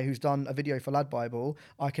the guy who's done a video for Lad Bible.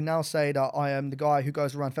 I can now say that I am the guy who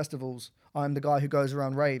goes around festivals. I am the guy who goes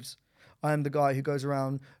around raves. I am the guy who goes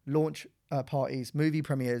around launch parties, movie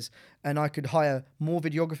premieres, and I could hire more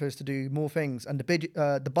videographers to do more things. And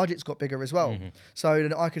the budget's got bigger as well. So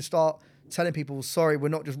then I could start telling people, sorry, we're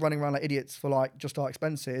not just running around like idiots for like just our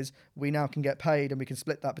expenses. We now can get paid and we can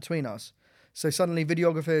split that between us. So suddenly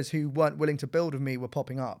videographers who weren't willing to build with me were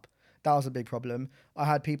popping up. That was a big problem. I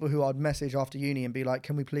had people who I'd message after uni and be like,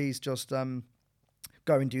 can we please just go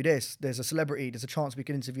and do this? There's a celebrity. There's a chance we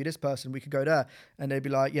could interview this person. We could go there. And they'd be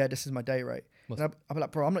like, yeah, this is my day rate. And I'd be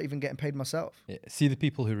like, bro, I'm not even getting paid myself. Yeah. See the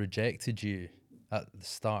people who rejected you at the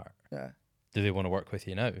start. Yeah. Do they want to work with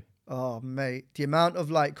you now? Oh, mate. The amount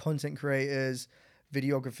of like content creators,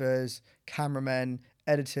 videographers, cameramen,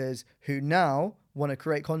 editors who now want to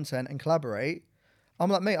create content and collaborate. I'm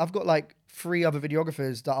like, mate, I've got like 3 other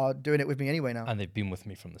videographers that are doing it with me anyway now. And they've been with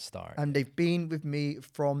me from the start.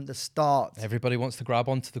 Everybody wants to grab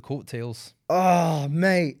onto the coattails. Oh,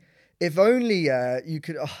 mate. If only you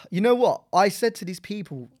could... you know what? I said to these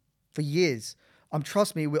people for years,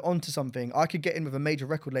 trust me, we're onto something. I could get in with a major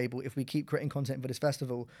record label if we keep creating content for this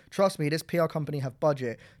festival. Trust me, this PR company have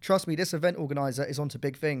budget. Trust me, this event organizer is onto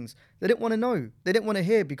big things. They didn't want to know. They didn't want to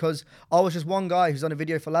hear because I was just one guy who's done a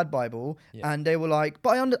video for Lad Bible, and they were like,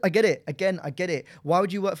 but I get it. Again, I get it. Why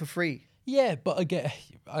would you work for free? Yeah, but I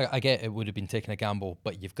get it would have been taking a gamble,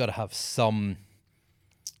 but you've got to have some...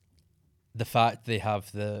 The fact they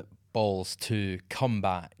have the balls to come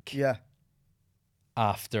back... Yeah.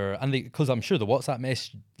 After, and because I'm sure the WhatsApp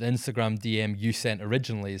message, the Instagram DM you sent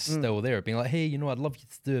originally is still there, being like, hey, I'd love you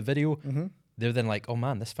to do a video. They're then like, oh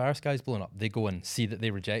man, this Faris guy's blowing up. They go and see that they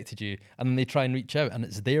rejected you, and then they try and reach out, and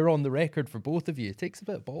it's there on the record for both of you. It takes a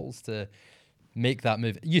bit of balls to make that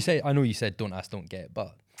move. I know you said don't ask, don't get,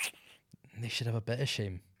 but they should have a bit of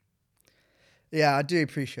shame. Yeah, I do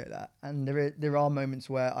appreciate that. And there are moments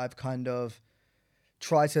where I've kind of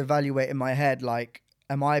tried to evaluate in my head, like,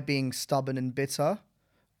 am I being stubborn and bitter?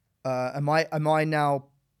 Am I now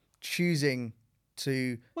choosing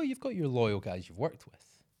to... Well, you've got your loyal guys you've worked with.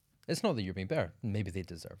 It's not that you're being better. Maybe they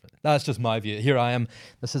deserve it. That's just my view. Here I am.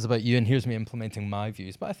 This is about you, and here's me implementing my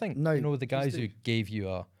views. But I think, the guys who gave you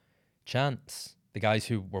a chance, the guys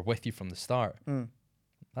who were with you from the start,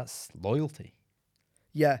 that's loyalty.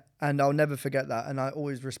 Yeah, and I'll never forget that. And I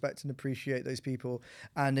always respect and appreciate those people.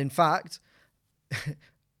 And in fact...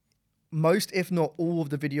 most, if not all, of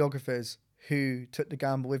the videographers who took the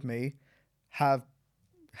gamble with me have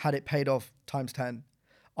had it paid off times 10.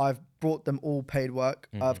 I've brought them all paid work.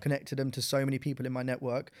 I've connected them to so many people in my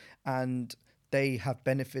network, and they have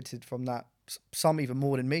benefited from that. Some even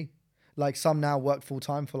more than me. Like, some now work full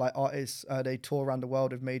time for like artists. They tour around the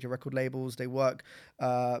world with major record labels. They work,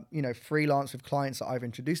 freelance with clients that I've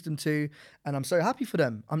introduced them to, and I'm so happy for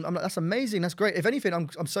them. I'm like, that's amazing. That's great. If anything,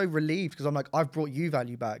 I'm so relieved because I'm like, I've brought you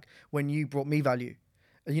value back when you brought me value.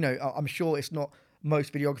 I'm sure it's not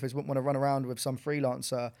most videographers wouldn't want to run around with some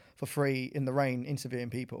freelancer for free in the rain interviewing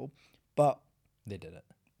people, but they did it.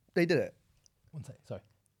 They did it. One sec, sorry.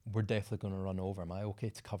 We're definitely going to run over. Am I okay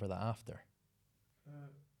to cover that after?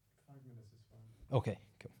 5 minutes is fine. Okay,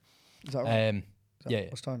 cool. Is that right? Yeah.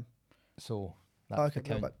 What's time? So that's Okay, the we've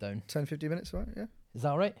got about countdown. 10, 15 minutes, right? Yeah. Is that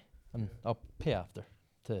all right? And I'll pay after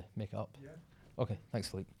to make it up. Yeah. Okay, thanks,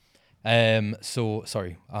 Philippe. So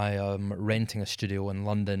sorry, I am renting a studio in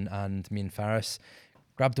London, and me and Faris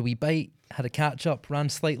grabbed a wee bite, had a catch up, ran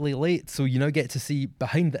slightly late, so you now get to see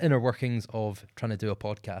behind the inner workings of trying to do a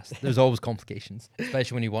podcast. There's always complications,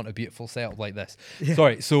 especially when you want a beautiful setup like this. Yeah.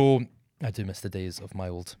 Sorry, so I do miss the days of my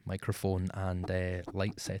old microphone and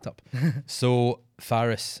light setup. So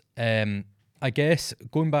Faris, I guess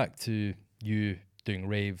going back to you doing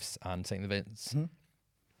raves and setting events,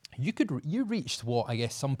 you reached what I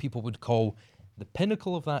guess some people would call the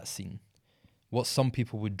pinnacle of that scene, what some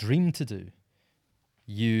people would dream to do.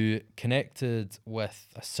 You connected with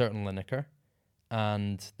a certain lineker,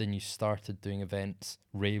 and then you started doing events,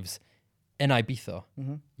 raves in Ibiza.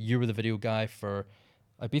 You were the video guy for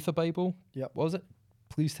Ibiza Bible. Yep. What was it?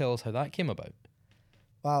 Please tell us how that came about.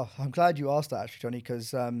 Wow, I'm glad you asked that, actually, Johnny,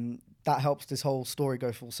 because that helps this whole story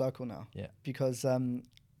go full circle now. Yeah. Because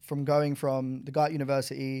from going from the guy at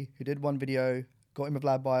university who did one video, got in with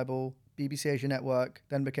Lad Bible, BBC Asia Network,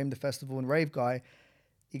 then became the festival and rave guy,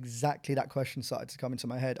 exactly that question started to come into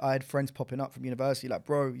my head. I had friends popping up from university like,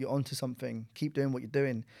 bro, you're onto something. Keep doing what you're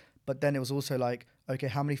doing. But then it was also like, okay,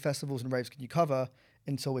 how many festivals and raves can you cover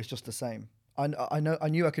until it's just the same? I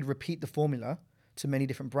knew I could repeat the formula to many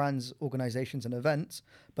different brands, organizations, and events.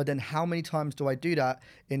 But then how many times do I do that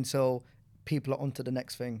until people are onto the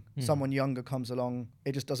next thing? Someone younger comes along,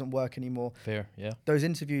 it just doesn't work anymore. Fair, yeah. Those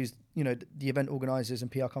interviews, you know, the event organizers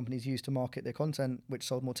and PR companies used to market their content, which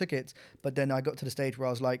sold more tickets. But then I got to the stage where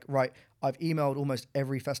I was like, right, I've emailed almost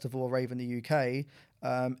every festival or rave in the UK.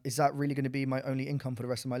 Is that really going to be my only income for the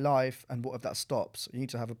rest of my life? And what if that stops? You need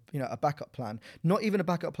to have a backup plan. Not even a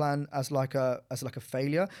backup plan as like a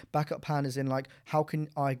failure. Backup plan is in like, how can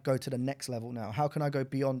I go to the next level now? How can I go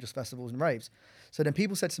beyond just festivals and raves? So then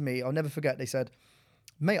people said to me, I'll never forget, they said,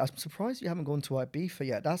 mate, I'm surprised you haven't gone to Ibiza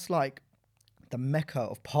yet. That's like the mecca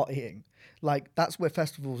of partying. Like that's where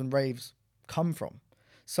festivals and raves come from.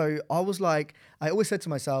 So I was like, I always said to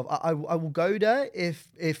myself, I will go there if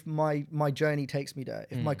my journey takes me there.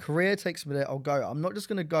 If my career takes me there, I'll go. I'm not just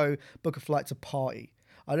going to go book a flight to party.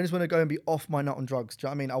 I don't just want to go and be off my nut on drugs. Do you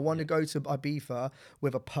know what I mean? I want to go to Ibiza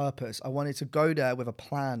with a purpose. I wanted to go there with a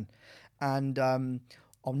plan. And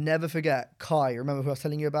I'll never forget Kai, remember who I was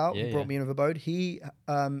telling you about? Yeah, Who brought me in with a boat? He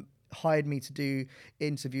hired me to do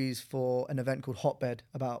interviews for an event called Hotbed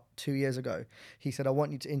about 2 years ago. He said, I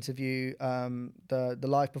want you to interview the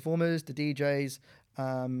live performers, the DJs,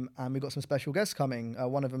 and we've got some special guests coming,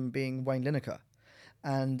 one of them being Wayne Lineker.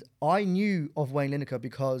 And I knew of Wayne Lineker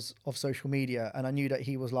because of social media, and I knew that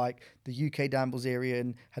he was like the UK Dan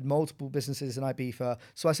Bilzerian, had multiple businesses in Ibiza.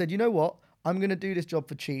 So I said, you know what? I'm going to do this job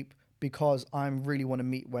for cheap because I really want to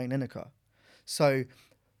meet Wayne Lineker. So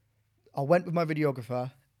I went with my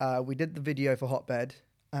videographer. We did the video for Hotbed,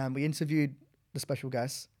 and we interviewed the special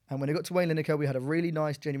guests. And when it got to Wayne Lineker, we had a really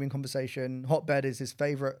nice, genuine conversation. Hotbed is his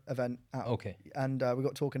favorite event out. Okay. And we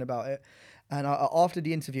got talking about it. And after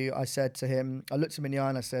the interview, I said to him, I looked him in the eye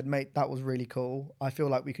and I said, mate, that was really cool. I feel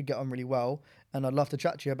like we could get on really well. And I'd love to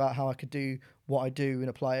chat to you about how I could do what I do and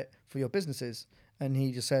apply it for your businesses. And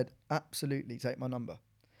he just said, absolutely, take my number.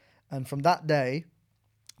 And from that day,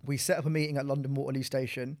 we set up a meeting at London Waterloo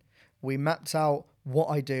Station. We mapped out what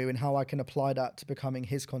I do and how I can apply that to becoming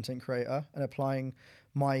his content creator and applying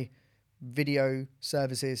my video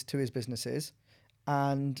services to his businesses.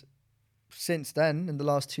 And since then, in the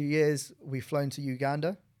last 2 years, we've flown to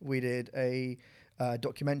Uganda. We did a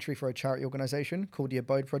documentary for a charity organization called the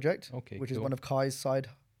Abode Project, which is one of Kai's side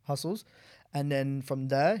hustles. And then from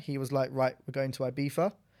there, he was like, right, we're going to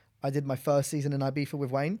Ibiza. I did my first season in Ibiza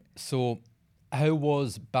with Wayne. So how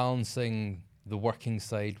was balancing the working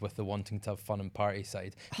side with the wanting to have fun and party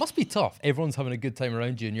side? It must be tough. Everyone's having a good time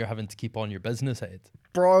around you and you're having to keep on your business head.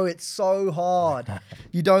 Bro, it's so hard.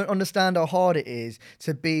 You don't understand how hard it is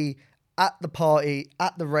to be at the party,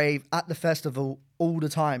 at the rave, at the festival all the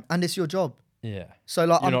time. And it's your job. Yeah. So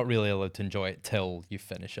like, you're not really allowed to enjoy it till you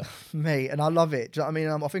finish up. Mate, and I love it. Do you know what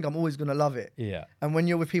I mean? I think I'm always going to love it. Yeah. And when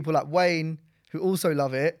you're with people like Wayne, who also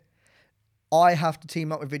love it, I have to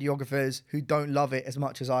team up with videographers who don't love it as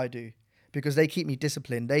much as I do, because they keep me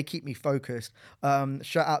disciplined. They keep me focused.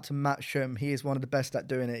 Shout out to Matt Shum. He is one of the best at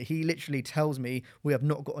doing it. He literally tells me, we have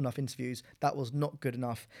not got enough interviews. That was not good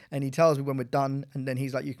enough. And he tells me when we're done, and then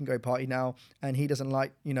he's like, you can go party now. And he doesn't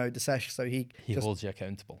like, the sesh. So he holds you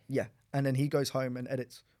accountable. Yeah. And then he goes home and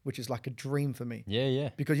edits which is like a dream for me. Yeah.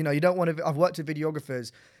 Because, you know, you don't want to... I've worked with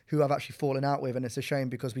videographers who I've actually fallen out with, and it's a shame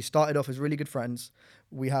because we started off as really good friends.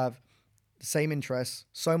 We have the same interests,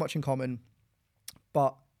 so much in common,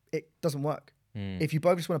 but it doesn't work. If you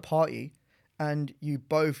both just want to party and you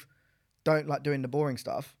both don't like doing the boring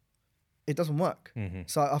stuff, it doesn't work.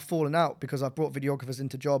 So I've fallen out because I've brought videographers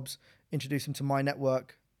into jobs, introduced them to my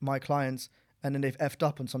network, my clients, and then they've effed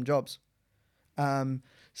up on some jobs.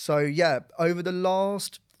 So yeah, over the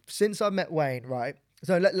last... Since I met Wayne, right?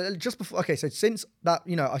 So just before... Okay, so since that,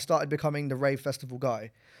 you know, I started becoming the rave festival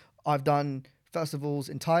guy, I've done festivals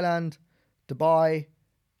in Thailand, Dubai,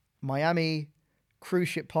 Miami, cruise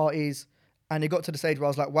ship parties, and it got to the stage where I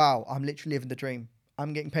was like, wow, I'm literally living the dream.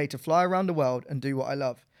 I'm getting paid to fly around the world and do what I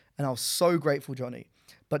love. And I was so grateful, Johnny.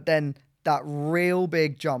 But then that real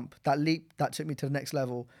big jump, that leap that took me to the next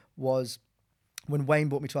level was when Wayne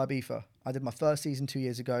brought me to Ibiza. I did my first season 2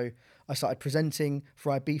 years ago. I started presenting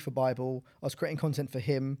for Ibiza Bible. I was creating content for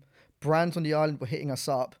him. Brands on the island were hitting us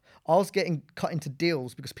up. I was getting cut into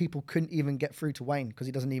deals because people couldn't even get through to Wayne because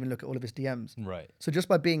he doesn't even look at all of his DMs. Right. So just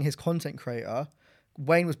by being his content creator,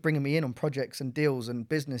 Wayne was bringing me in on projects and deals and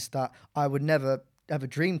business that I would never ever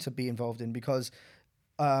dream to be involved in because,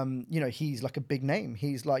 you know, he's like a big name.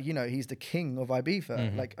 He's like, you know, he's the king of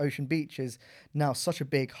Ibiza. Like Ocean Beach is now such a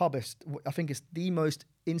big hub. I think it's the most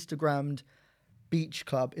Instagrammed beach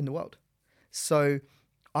club in the world. So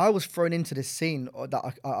I was thrown into this scene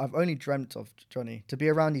that I've only dreamt of, Johnny, to be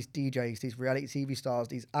around these DJs, these reality TV stars,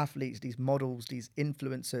 these athletes, these models, these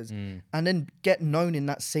influencers, and then get known in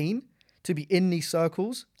that scene, to be in these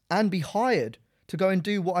circles and be hired to go and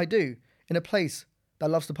do what I do in a place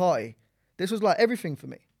that loves to party. This was like everything for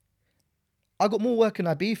me. I got more work in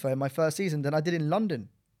Ibiza in my first season than I did in London.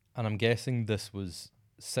 And I'm guessing this was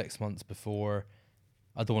 6 months before,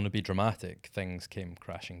 I don't want to be dramatic, things came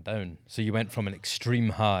crashing down. So you went from an extreme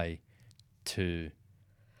high to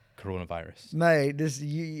coronavirus. Mate,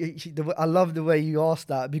 I love the way you asked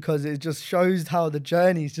that because it just shows how the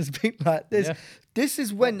journey's just been like this. Yeah. This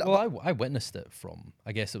is when... Well, I witnessed it from,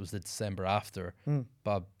 I guess it was the December after,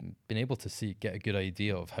 but I've been able to get a good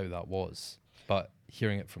idea of how that was. But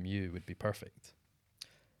hearing it from you would be perfect.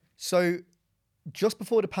 So just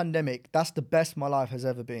before the pandemic, that's the best my life has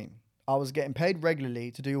ever been. I was getting paid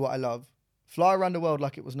regularly to do what I love, fly around the world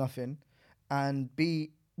like it was nothing, and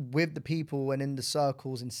be with the people and in the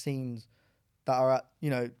circles and scenes that are at, you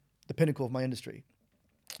know, the pinnacle of my industry.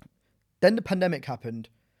 Then the pandemic happened.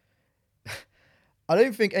 I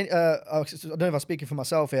don't think, I don't know if I'm speaking for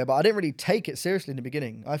myself here, but I didn't really take it seriously in the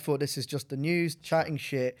beginning. I thought this is just the news, chatting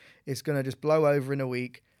shit. It's going to just blow over in a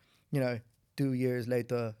week. You know, 2 years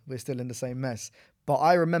later, we're still in the same mess. But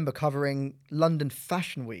I remember covering London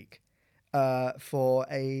Fashion Week for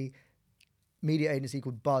a media agency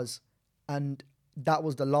called Buzz. And that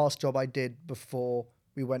was the last job I did before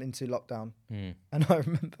we went into lockdown. And I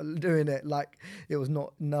remember doing it like it was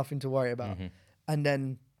nothing to worry about. And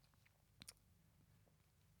then...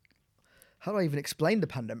 How do I even explain the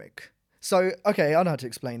pandemic? So, okay, I know how to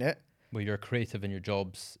explain it. Well, you're creative in your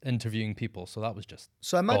jobs, interviewing people, so that was just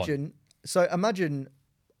So imagine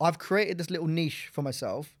I've created this little niche for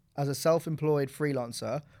myself as a self-employed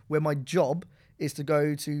freelancer where my job is to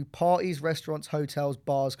go to parties, restaurants, hotels,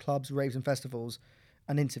 bars, clubs, raves and festivals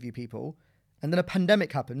and interview people. And then a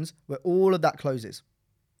pandemic happens where all of that closes.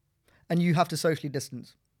 And you have to socially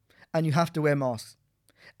distance. And you have to wear masks.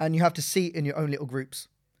 And you have to sit in your own little groups.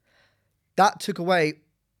 That took away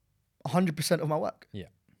 100% of my work. Yeah.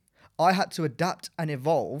 I had to adapt and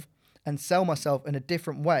evolve and sell myself in a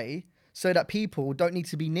different way so that people don't need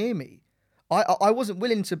to be near me. I wasn't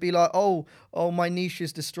willing to be like, oh, my niche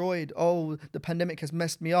is destroyed. Oh, the pandemic has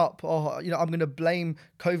messed me up. Oh, you know, I'm going to blame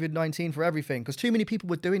COVID-19 for everything because too many people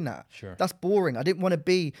were doing that. Sure. That's boring. I didn't want to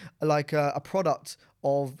be like a product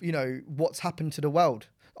of, you know, what's happened to the world.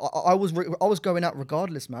 I was going out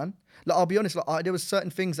regardless, man. Like, I'll be honest, like, there was certain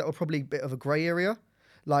things that were probably a bit of a grey area.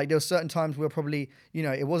 Like, there were certain times where probably, you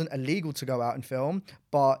know, it wasn't illegal to go out and film,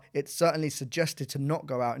 but it certainly suggested to not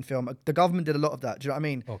go out and film. The government did a lot of that. Do you know what I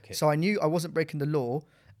mean? Okay. So I knew I wasn't breaking the law,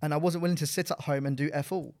 and I wasn't willing to sit at home and do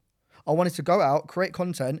F all. I wanted to go out, create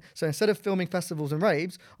content. So instead of filming festivals and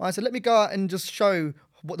raves, I said, let me go out and just show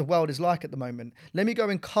what the world is like at the moment. Let me go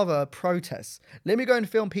and cover protests. Let me go and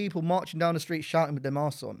film people marching down the street shouting with their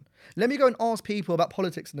masks on. Let me go and ask people about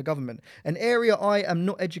politics and the government, an area I am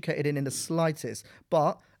not educated in the slightest.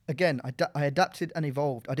 But again, I adapted and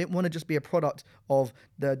evolved. I didn't want to just be a product of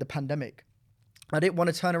the pandemic. I didn't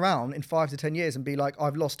want to turn around in 5 to 10 years and be like,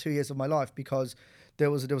 I've lost 2 years of my life because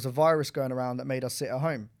there was a virus going around that made us sit at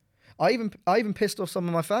home. I even pissed off some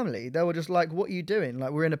of my family. They were just like, what are you doing?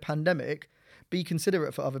 Like, we're in a pandemic. be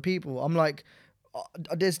considerate for other people. I'm like,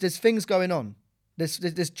 there's things going on.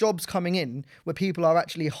 There's jobs coming in where people are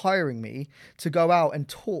actually hiring me to go out and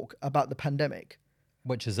talk about the pandemic.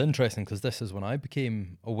 Which is interesting because this is when I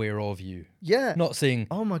became aware of you. Yeah. Not saying,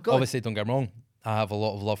 Oh my God. obviously, don't get me wrong, I have a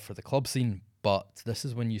lot of love for the club scene, but this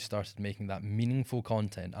is when you started making that meaningful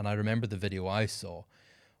content. And I remember the video I saw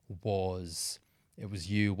it was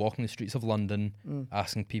you walking the streets of London,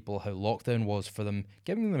 asking people how lockdown was for them,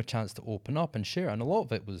 giving them a chance to open up and share. And a lot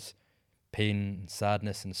of it was pain,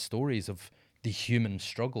 sadness, and stories of the human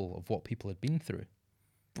struggle of what people had been through.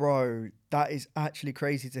 Bro, that is actually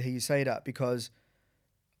crazy to hear you say that, because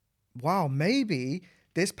wow, maybe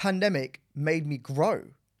this pandemic made me grow.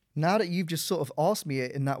 Now that you've just sort of asked me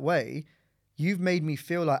it in that way, you've made me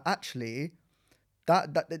feel like actually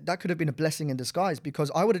that could have been a blessing in disguise, because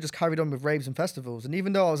I would have just carried on with raves and festivals. And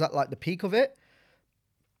even though I was at like the peak of it,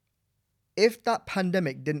 if that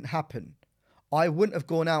pandemic didn't happen, I wouldn't have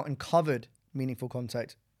gone out and covered meaningful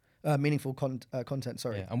content.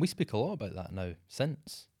 Sorry. Yeah, and we speak a lot about that now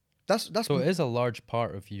since. That's So it is a large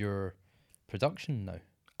part of your production now.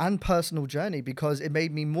 And personal journey, because it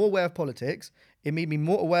made me more aware of politics. It made me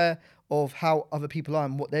more aware of how other people are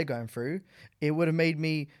and what they're going through. It would have made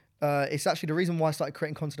me, it's actually the reason why I started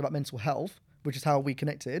creating content about mental health, which is how we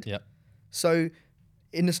connected. Yeah. So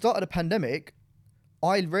in the start of the pandemic,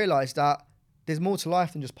 I realized that there's more to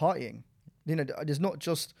life than just partying. You know, there's not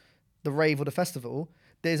just the rave or the festival.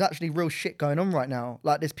 There's actually real shit going on right now.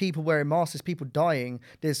 Like, there's people wearing masks, there's people dying,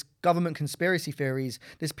 there's government conspiracy theories,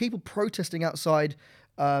 there's people protesting outside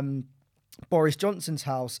Boris Johnson's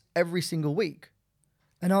house every single week.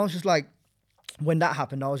 And I was just like, when that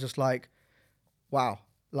happened, I was just like, wow,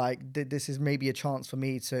 like this is maybe a chance for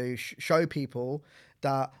me to show people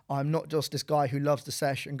that I'm not just this guy who loves the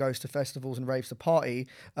sesh and goes to festivals and raves to party.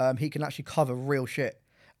 He can actually cover real shit.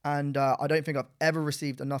 And I don't think I've ever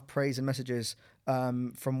received enough praise and messages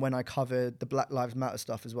from when I covered the Black Lives Matter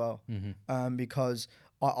stuff as well. Because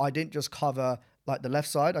I didn't just cover like the left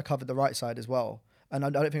side, I covered the right side as well. And I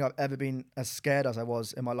don't think I've ever been as scared as I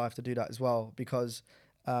was in my life to do that as well, because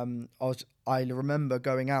I remember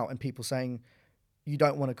going out and people saying, you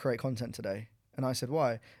don't want to create content today. And I said,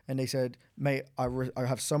 why? And they said, mate, I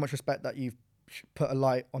have so much respect that you've put a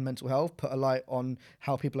light on mental health, put a light on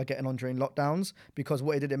how people are getting on during lockdowns, because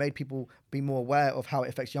what it did, it made people be more aware of how it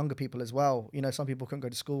affects younger people as well. You know, some people couldn't go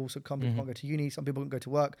to school, some people can't go to uni, some people couldn't go to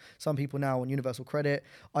work, some people now on universal credit.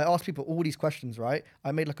 I asked people all these questions, right?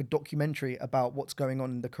 I made like a documentary about what's going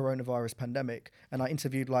on in the coronavirus pandemic, and I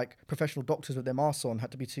interviewed like professional doctors with their masks on,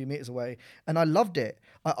 had to be 2 meters away, and I loved it.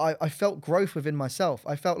 I felt growth within myself.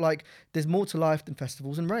 I felt like there's more to life than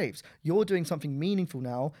festivals and raves. You're doing something meaningful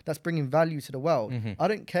now that's bringing value to the world. I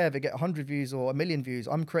don't care if it get 100 views or 1 million views.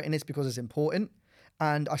 I'm creating this because it's important,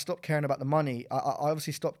 and I stopped caring about the money. I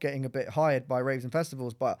obviously stopped getting a bit hired by raves and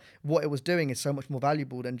festivals, but what it was doing is so much more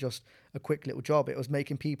valuable than just a quick little job. It was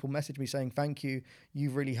making people message me saying, thank you,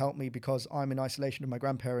 you've really helped me, because I'm in isolation with my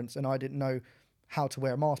grandparents and I didn't know how to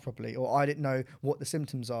wear a mask properly, or I didn't know what the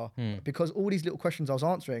symptoms are. Because all these little questions I was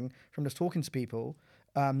answering from just talking to people,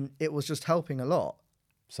 it was just helping a lot.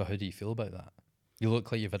 So how do you feel about that? You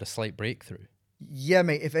look like you've had a slight breakthrough. Yeah,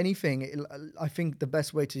 mate. If anything, I think the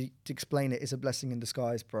best way to explain it is a blessing in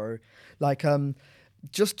disguise, bro. Like,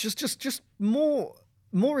 just more.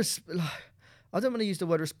 I don't want to use the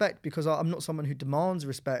word respect, because I'm not someone who demands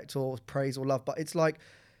respect or praise or love, but it's like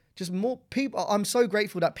just more people. I'm so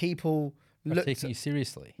grateful that people taking you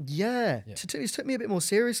seriously. Yeah. It took me a bit more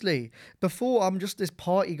seriously. Before, I'm just this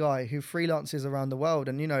party guy who freelances around the world,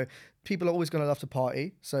 and you know, people are always going to love to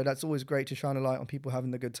party, so that's always great to shine a light on people having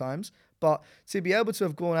the good times. But to be able to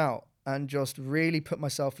have gone out and just really put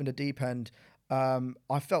myself in the deep end,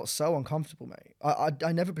 I felt so uncomfortable, mate.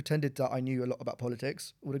 I never pretended that I knew a lot about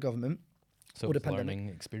politics or the government. So it was learning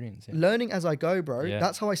experience. Yeah. Learning as I go, bro. Yeah.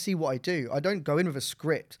 That's how I see what I do. I don't go in with a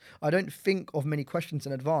script. I don't think of many questions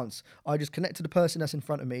in advance. I just connect to the person that's in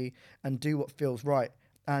front of me and do what feels right.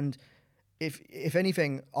 And if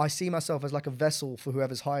anything, I see myself as like a vessel for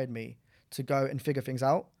whoever's hired me to go and figure things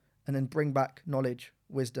out and then bring back knowledge,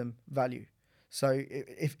 wisdom, value. So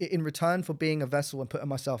if in return for being a vessel and putting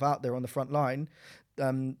myself out there on the front line,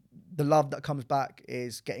 the love that comes back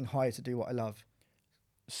is getting hired to do what I love.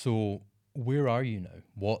 So where are you now?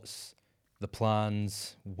 What's the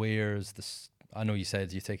plans? Where's this? I know you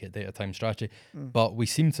said you take it day at a time strategy, but we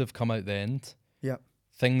seem to have come out the end. Yeah.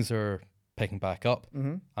 Things are picking back up.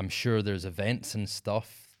 I'm sure there's events and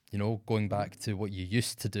stuff, you know, going back to what you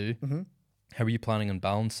used to do. How are you planning on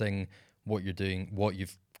balancing what you're doing, what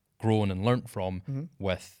you've grown and learnt from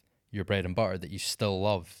with your bread and butter that you still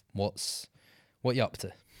love? What you up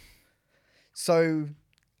to? So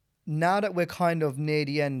now that we're kind of near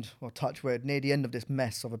the end, or touch wood, near the end of this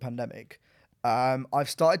mess of a pandemic, I've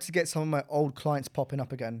started to get some of my old clients popping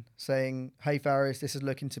up again, saying, "Hey Faris, this is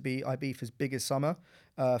looking to be Ibiza's biggest summer.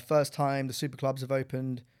 First time the super clubs have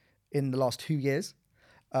opened in the last 2 years.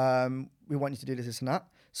 We want you to do this and that."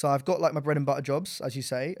 So I've got like my bread and butter jobs, as you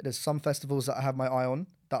say. There's some festivals that I have my eye on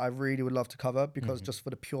that I really would love to cover because just for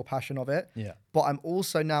the pure passion of it. Yeah. But I'm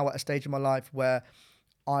also now at a stage in my life where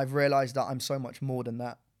I've realized that I'm so much more than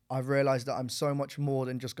that. I've realized that I'm so much more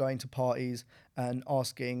than just going to parties and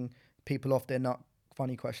asking people off their nut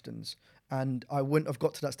funny questions. And I wouldn't have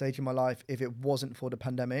got to that stage in my life if it wasn't for the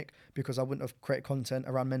pandemic, because I wouldn't have created content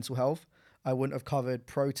around mental health. I wouldn't have covered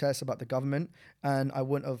protests about the government, and I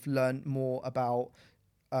wouldn't have learned more about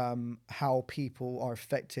how people are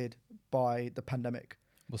affected by the pandemic.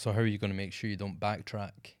 Well, so how are you going to make sure you don't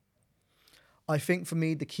backtrack? I think for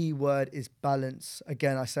me, the key word is balance.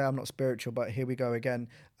 Again, I say I'm not spiritual, but here we go again.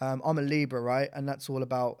 I'm a Libra, right? And that's all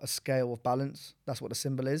about a scale of balance. That's what the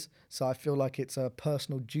symbol is. So I feel like it's a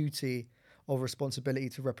personal duty of responsibility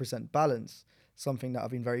to represent balance, something that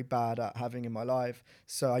I've been very bad at having in my life.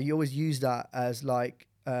 So I always use that as like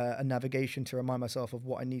a navigation to remind myself of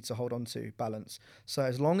what I need to hold on to, balance. So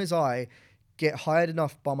as long as I get hired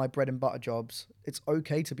enough by my bread and butter jobs, it's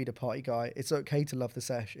okay to be the party guy. It's okay to love the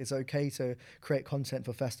sesh. It's okay to create content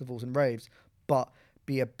for festivals and raves, but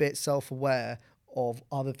be a bit self-aware of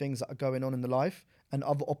other things that are going on in the life and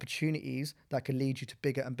other opportunities that can lead you to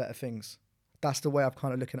bigger and better things. That's the way I'm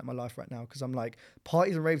kind of looking at my life right now, because I'm like,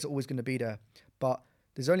 parties and raves are always going to be there, but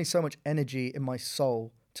there's only so much energy in my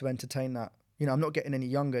soul to entertain that. You know, I'm not getting any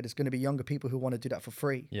younger. There's going to be younger people who want to do that for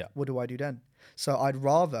free. Yeah. What do I do then? So I'd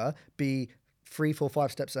rather be 3, 4,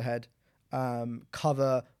 5 steps ahead,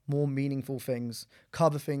 cover more meaningful things,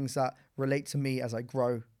 cover things that relate to me as I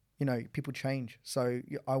grow. You know, people change. So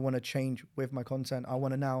I want to change with my content. I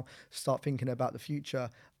want to now start thinking about the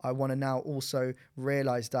future. I want to now also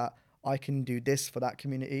realize that I can do this for that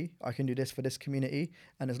community. I can do this for this community.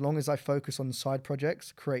 And as long as I focus on side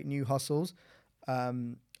projects, create new hustles,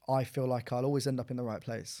 I feel like I'll always end up in the right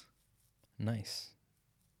place. Nice.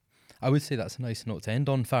 I would say that's a nice note to end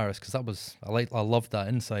on, Faris, because I loved that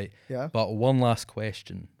insight. Yeah. But one last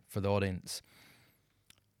question for the audience.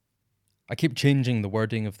 I keep changing the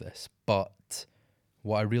wording of this, but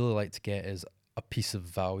what I really like to get is a piece of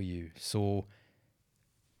value. So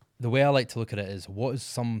the way I like to look at it is, what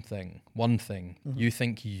is one thing you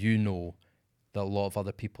think you know that a lot of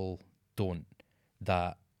other people don't,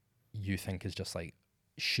 that you think is just like,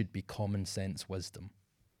 should be common sense wisdom?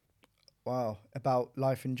 Wow. About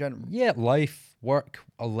life in general. Yeah, life, work,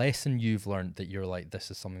 a lesson you've learned that you're like,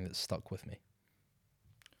 this is something that's stuck with me.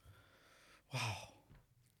 Wow.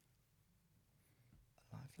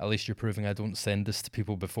 At least you're proving I don't send this to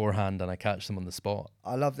people beforehand and I catch them on the spot.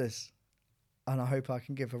 I love this. And I hope I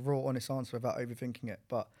can give a raw, honest answer without overthinking it.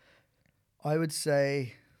 But I would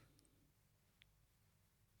say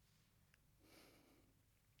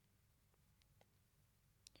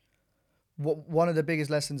one of the biggest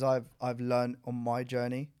lessons I've learned on my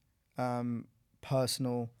journey,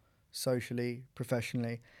 personal, socially,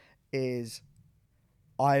 professionally, is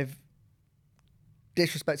I've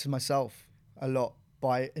disrespected myself a lot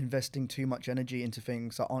by investing too much energy into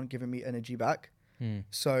things that aren't giving me energy back.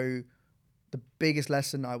 So the biggest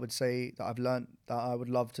lesson I would say that I've learned that I would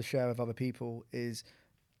love to share with other people is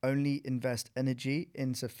only invest energy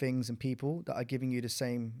into things and people that are giving you the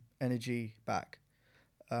same energy back.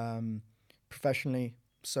 Professionally,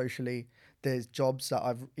 socially, there's jobs that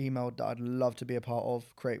I've emailed that I'd love to be a part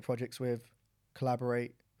of, create projects with,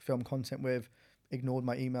 collaborate, film content with, ignored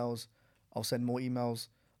my emails. I'll send more emails.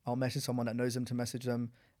 I'll message someone that knows them to message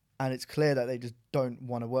them. And it's clear that they just don't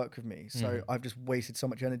want to work with me. So I've just wasted so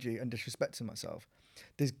much energy and disrespected myself.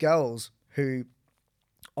 There's girls who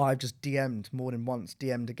I've just DM'd more than once,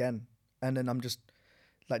 DM'd again. And then I'm just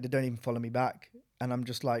like, they don't even follow me back. And I'm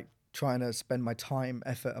just like trying to spend my time,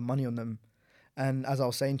 effort and money on them. And as I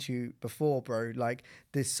was saying to you before, bro, like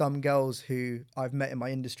there's some girls who I've met in my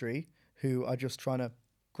industry who are just trying to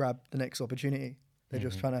grab the next opportunity. They're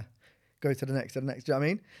just trying to go to the next, do you know what I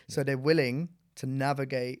mean? Yeah. So they're willing to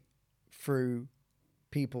navigate through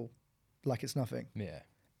people like it's nothing. Yeah.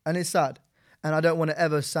 And it's sad. And I don't want to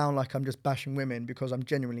ever sound like I'm just bashing women, because I'm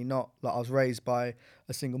genuinely not. Like, I was raised by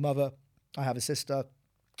a single mother. I have a sister.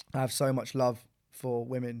 I have so much love for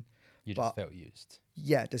women. You just felt used.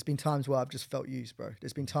 Yeah, there's been times where I've just felt used, bro.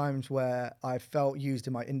 There's been times where I felt used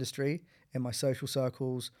in my industry, in my social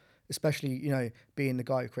circles, especially, you know, being the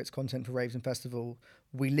guy who creates content for raves and festival,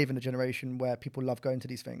 we live in a generation where people love going to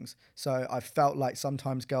these things. So I felt like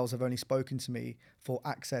sometimes girls have only spoken to me for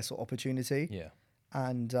access or opportunity. Yeah.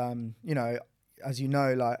 And, you know, as you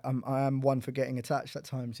know, like I am one for getting attached at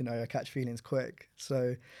times, you know, I catch feelings quick.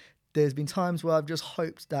 So there's been times where I've just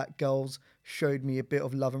hoped that girls showed me a bit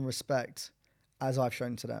of love and respect as I've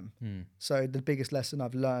shown to them. So the biggest lesson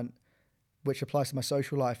I've learned, which applies to my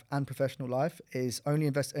social life and professional life, is only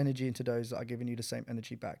invest energy into those that are giving you the same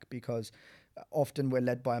energy back, because often we're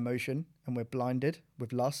led by emotion and we're blinded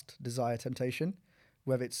with lust, desire, temptation,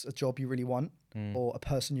 whether it's a job you really want or a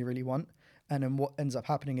person you really want. And then what ends up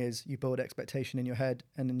happening is you build expectation in your head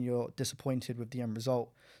and then you're disappointed with the end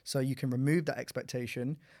result. So you can remove that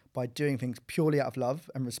expectation by doing things purely out of love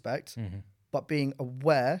and respect, but being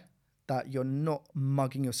aware that you're not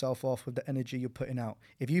mugging yourself off with the energy you're putting out.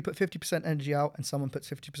 If you put 50% energy out and someone puts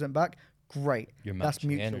 50% back, great. You're That's matching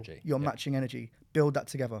mutual. energy. You're matching energy. Build that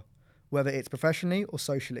together, whether it's professionally or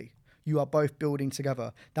socially. You are both building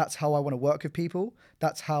together. That's how I want to work with people.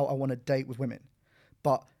 That's how I want to date with women.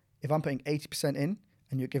 But if I'm putting 80% in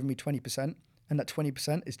and you're giving me 20%, and that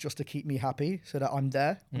 20% is just to keep me happy so that I'm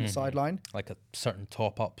there on the sideline. Like a certain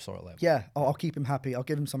top up sort of level. Yeah, I'll keep him happy. I'll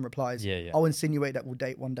give him some replies. Yeah. I'll insinuate that we'll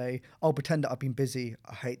date one day. I'll pretend that I've been busy.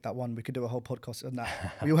 I hate that one. We could do a whole podcast on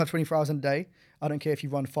that. We all have 24 hours in a day. I don't care if you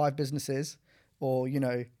run 5 businesses or, you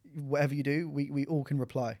know, whatever you do, we all can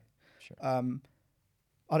reply. Sure.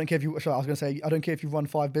 I don't care if you, sorry, I was going to say, I don't care if you run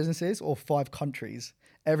 5 businesses or 5 countries.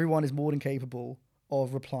 Everyone is more than capable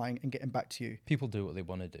of replying and getting back to you. People do what they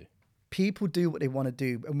want to do. People do what they want to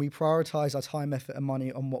do, and we prioritize our time, effort, and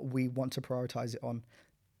money on what we want to prioritize it on.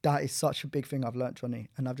 That is such a big thing I've learned, Johnny.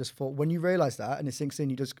 And I've just thought, when you realize that and it sinks in,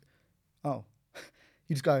 you just go,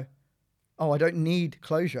 oh, I don't need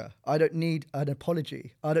closure. I don't need an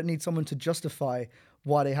apology. I don't need someone to justify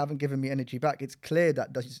why they haven't given me energy back. It's clear that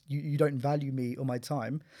you don't value me or my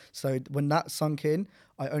time. So when that sunk in,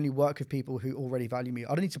 I only work with people who already value me. I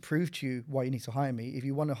don't need to prove to you why you need to hire me. If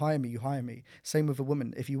you want to hire me, you hire me. Same with a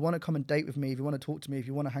woman. If you want to come and date with me, if you want to talk to me, if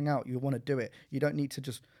you want to hang out, you want to do it. You don't need to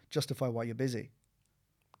just justify why you're busy.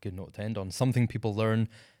 Good note to end on. Something people learn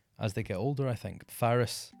as they get older, I think.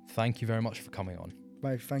 Faris, thank you very much for coming on.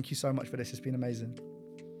 Ray, thank you so much for this. It's been amazing.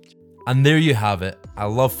 And there you have it. I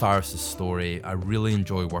love Faris's story. I really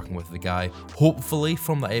enjoy working with the guy. Hopefully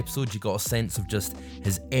from that episode you got a sense of just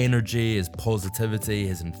his energy, his positivity,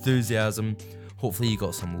 his enthusiasm. Hopefully you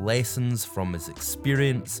got some lessons from his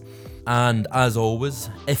experience. And as always,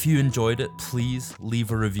 if you enjoyed it, please leave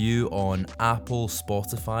a review on Apple,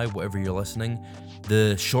 Spotify, whatever you're listening.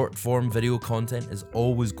 The short form video content is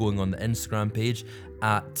always going on the Instagram page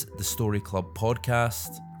at the Story Club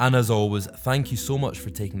Podcast. And as always, thank you so much for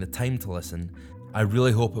taking the time to listen. I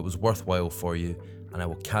really hope it was worthwhile for you, and I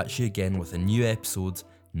will catch you again with a new episode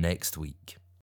next week.